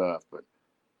use our stuff. But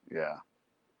yeah.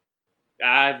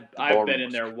 I've been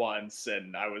in there once,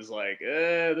 and I was like,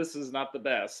 this is not the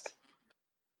best.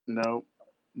 No,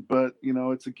 but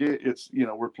it's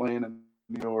we're playing in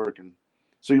New York, and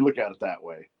so you look at it that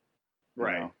way,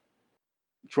 right?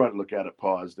 Try to look at it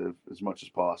positive as much as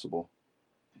possible.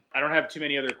 I don't have too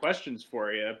many other questions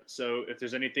for you, so if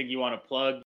there's anything you want to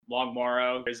plug,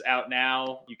 Longmorrow is out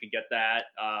now. You can get that.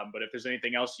 But if there's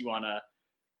anything else you want to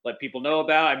let people know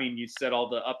about, I mean, you said all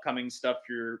the upcoming stuff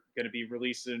you're going to be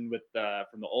releasing with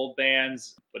from the old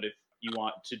bands, but if you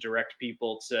want to direct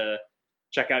people to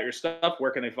check out your stuff, where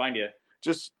can they find you?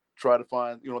 Just try to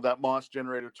find, that Moss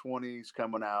Generator 20 is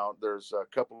coming out. There's a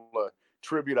couple of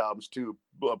tribute albums too.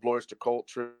 Blois to Cult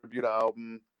tribute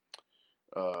album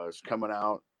is coming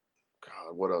out.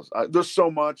 God, what else? There's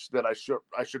so much that I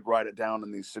should write it down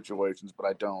in these situations, but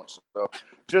I don't. So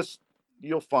just,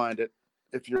 you'll find it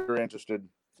if you're interested.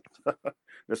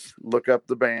 Just look up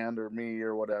the band or me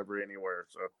or whatever anywhere.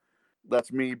 So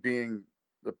that's me being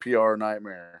the PR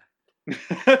nightmare.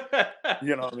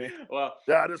 You know what I mean? Well,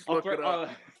 yeah, just look it up.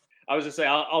 I was just saying,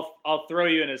 I'll throw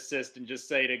you an assist and just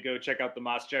say to go check out the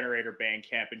Moss Generator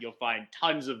Bandcamp, and you'll find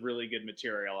tons of really good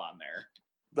material on there.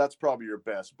 That's probably your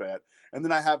best bet. And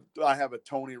then I have a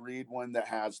Tony Reed one that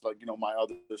has, like, my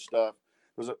other stuff.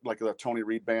 There's like a Tony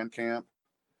Reed Bandcamp,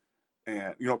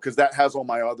 and because that has all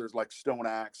my others, like Stone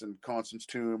Axe and Constance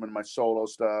Tomb and my solo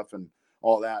stuff and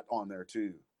all that on there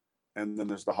too. And then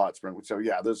there's the Hot Spring. So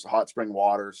yeah, there's Hot Spring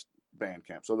Waters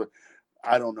Bandcamp. So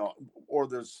I don't know, or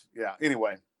there's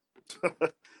anyway.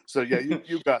 So yeah,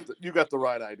 you got the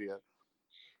right idea.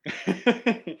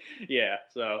 Yeah.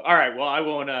 So all right. Well,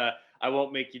 I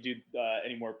won't make you do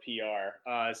any more PR.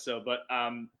 But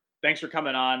thanks for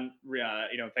coming on.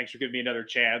 Thanks for giving me another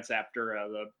chance after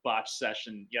the botch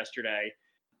session yesterday.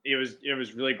 it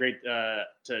was really great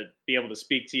to be able to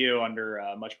speak to you under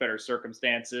much better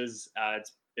circumstances.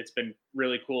 It's been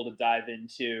really cool to dive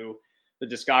into the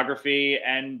discography,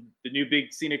 and the new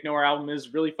Big Scenic Noir album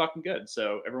is really fucking good.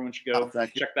 So everyone should go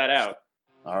check that out.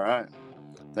 All right,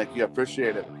 thank you. I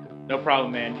appreciate it. No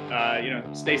problem,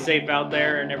 man. Stay safe out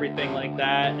there and everything like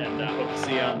that, and hope to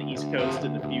see you on the East Coast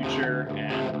in the future.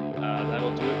 And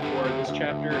that'll do it for this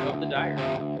chapter of the diary.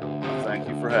 Thank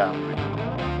you for having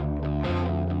me.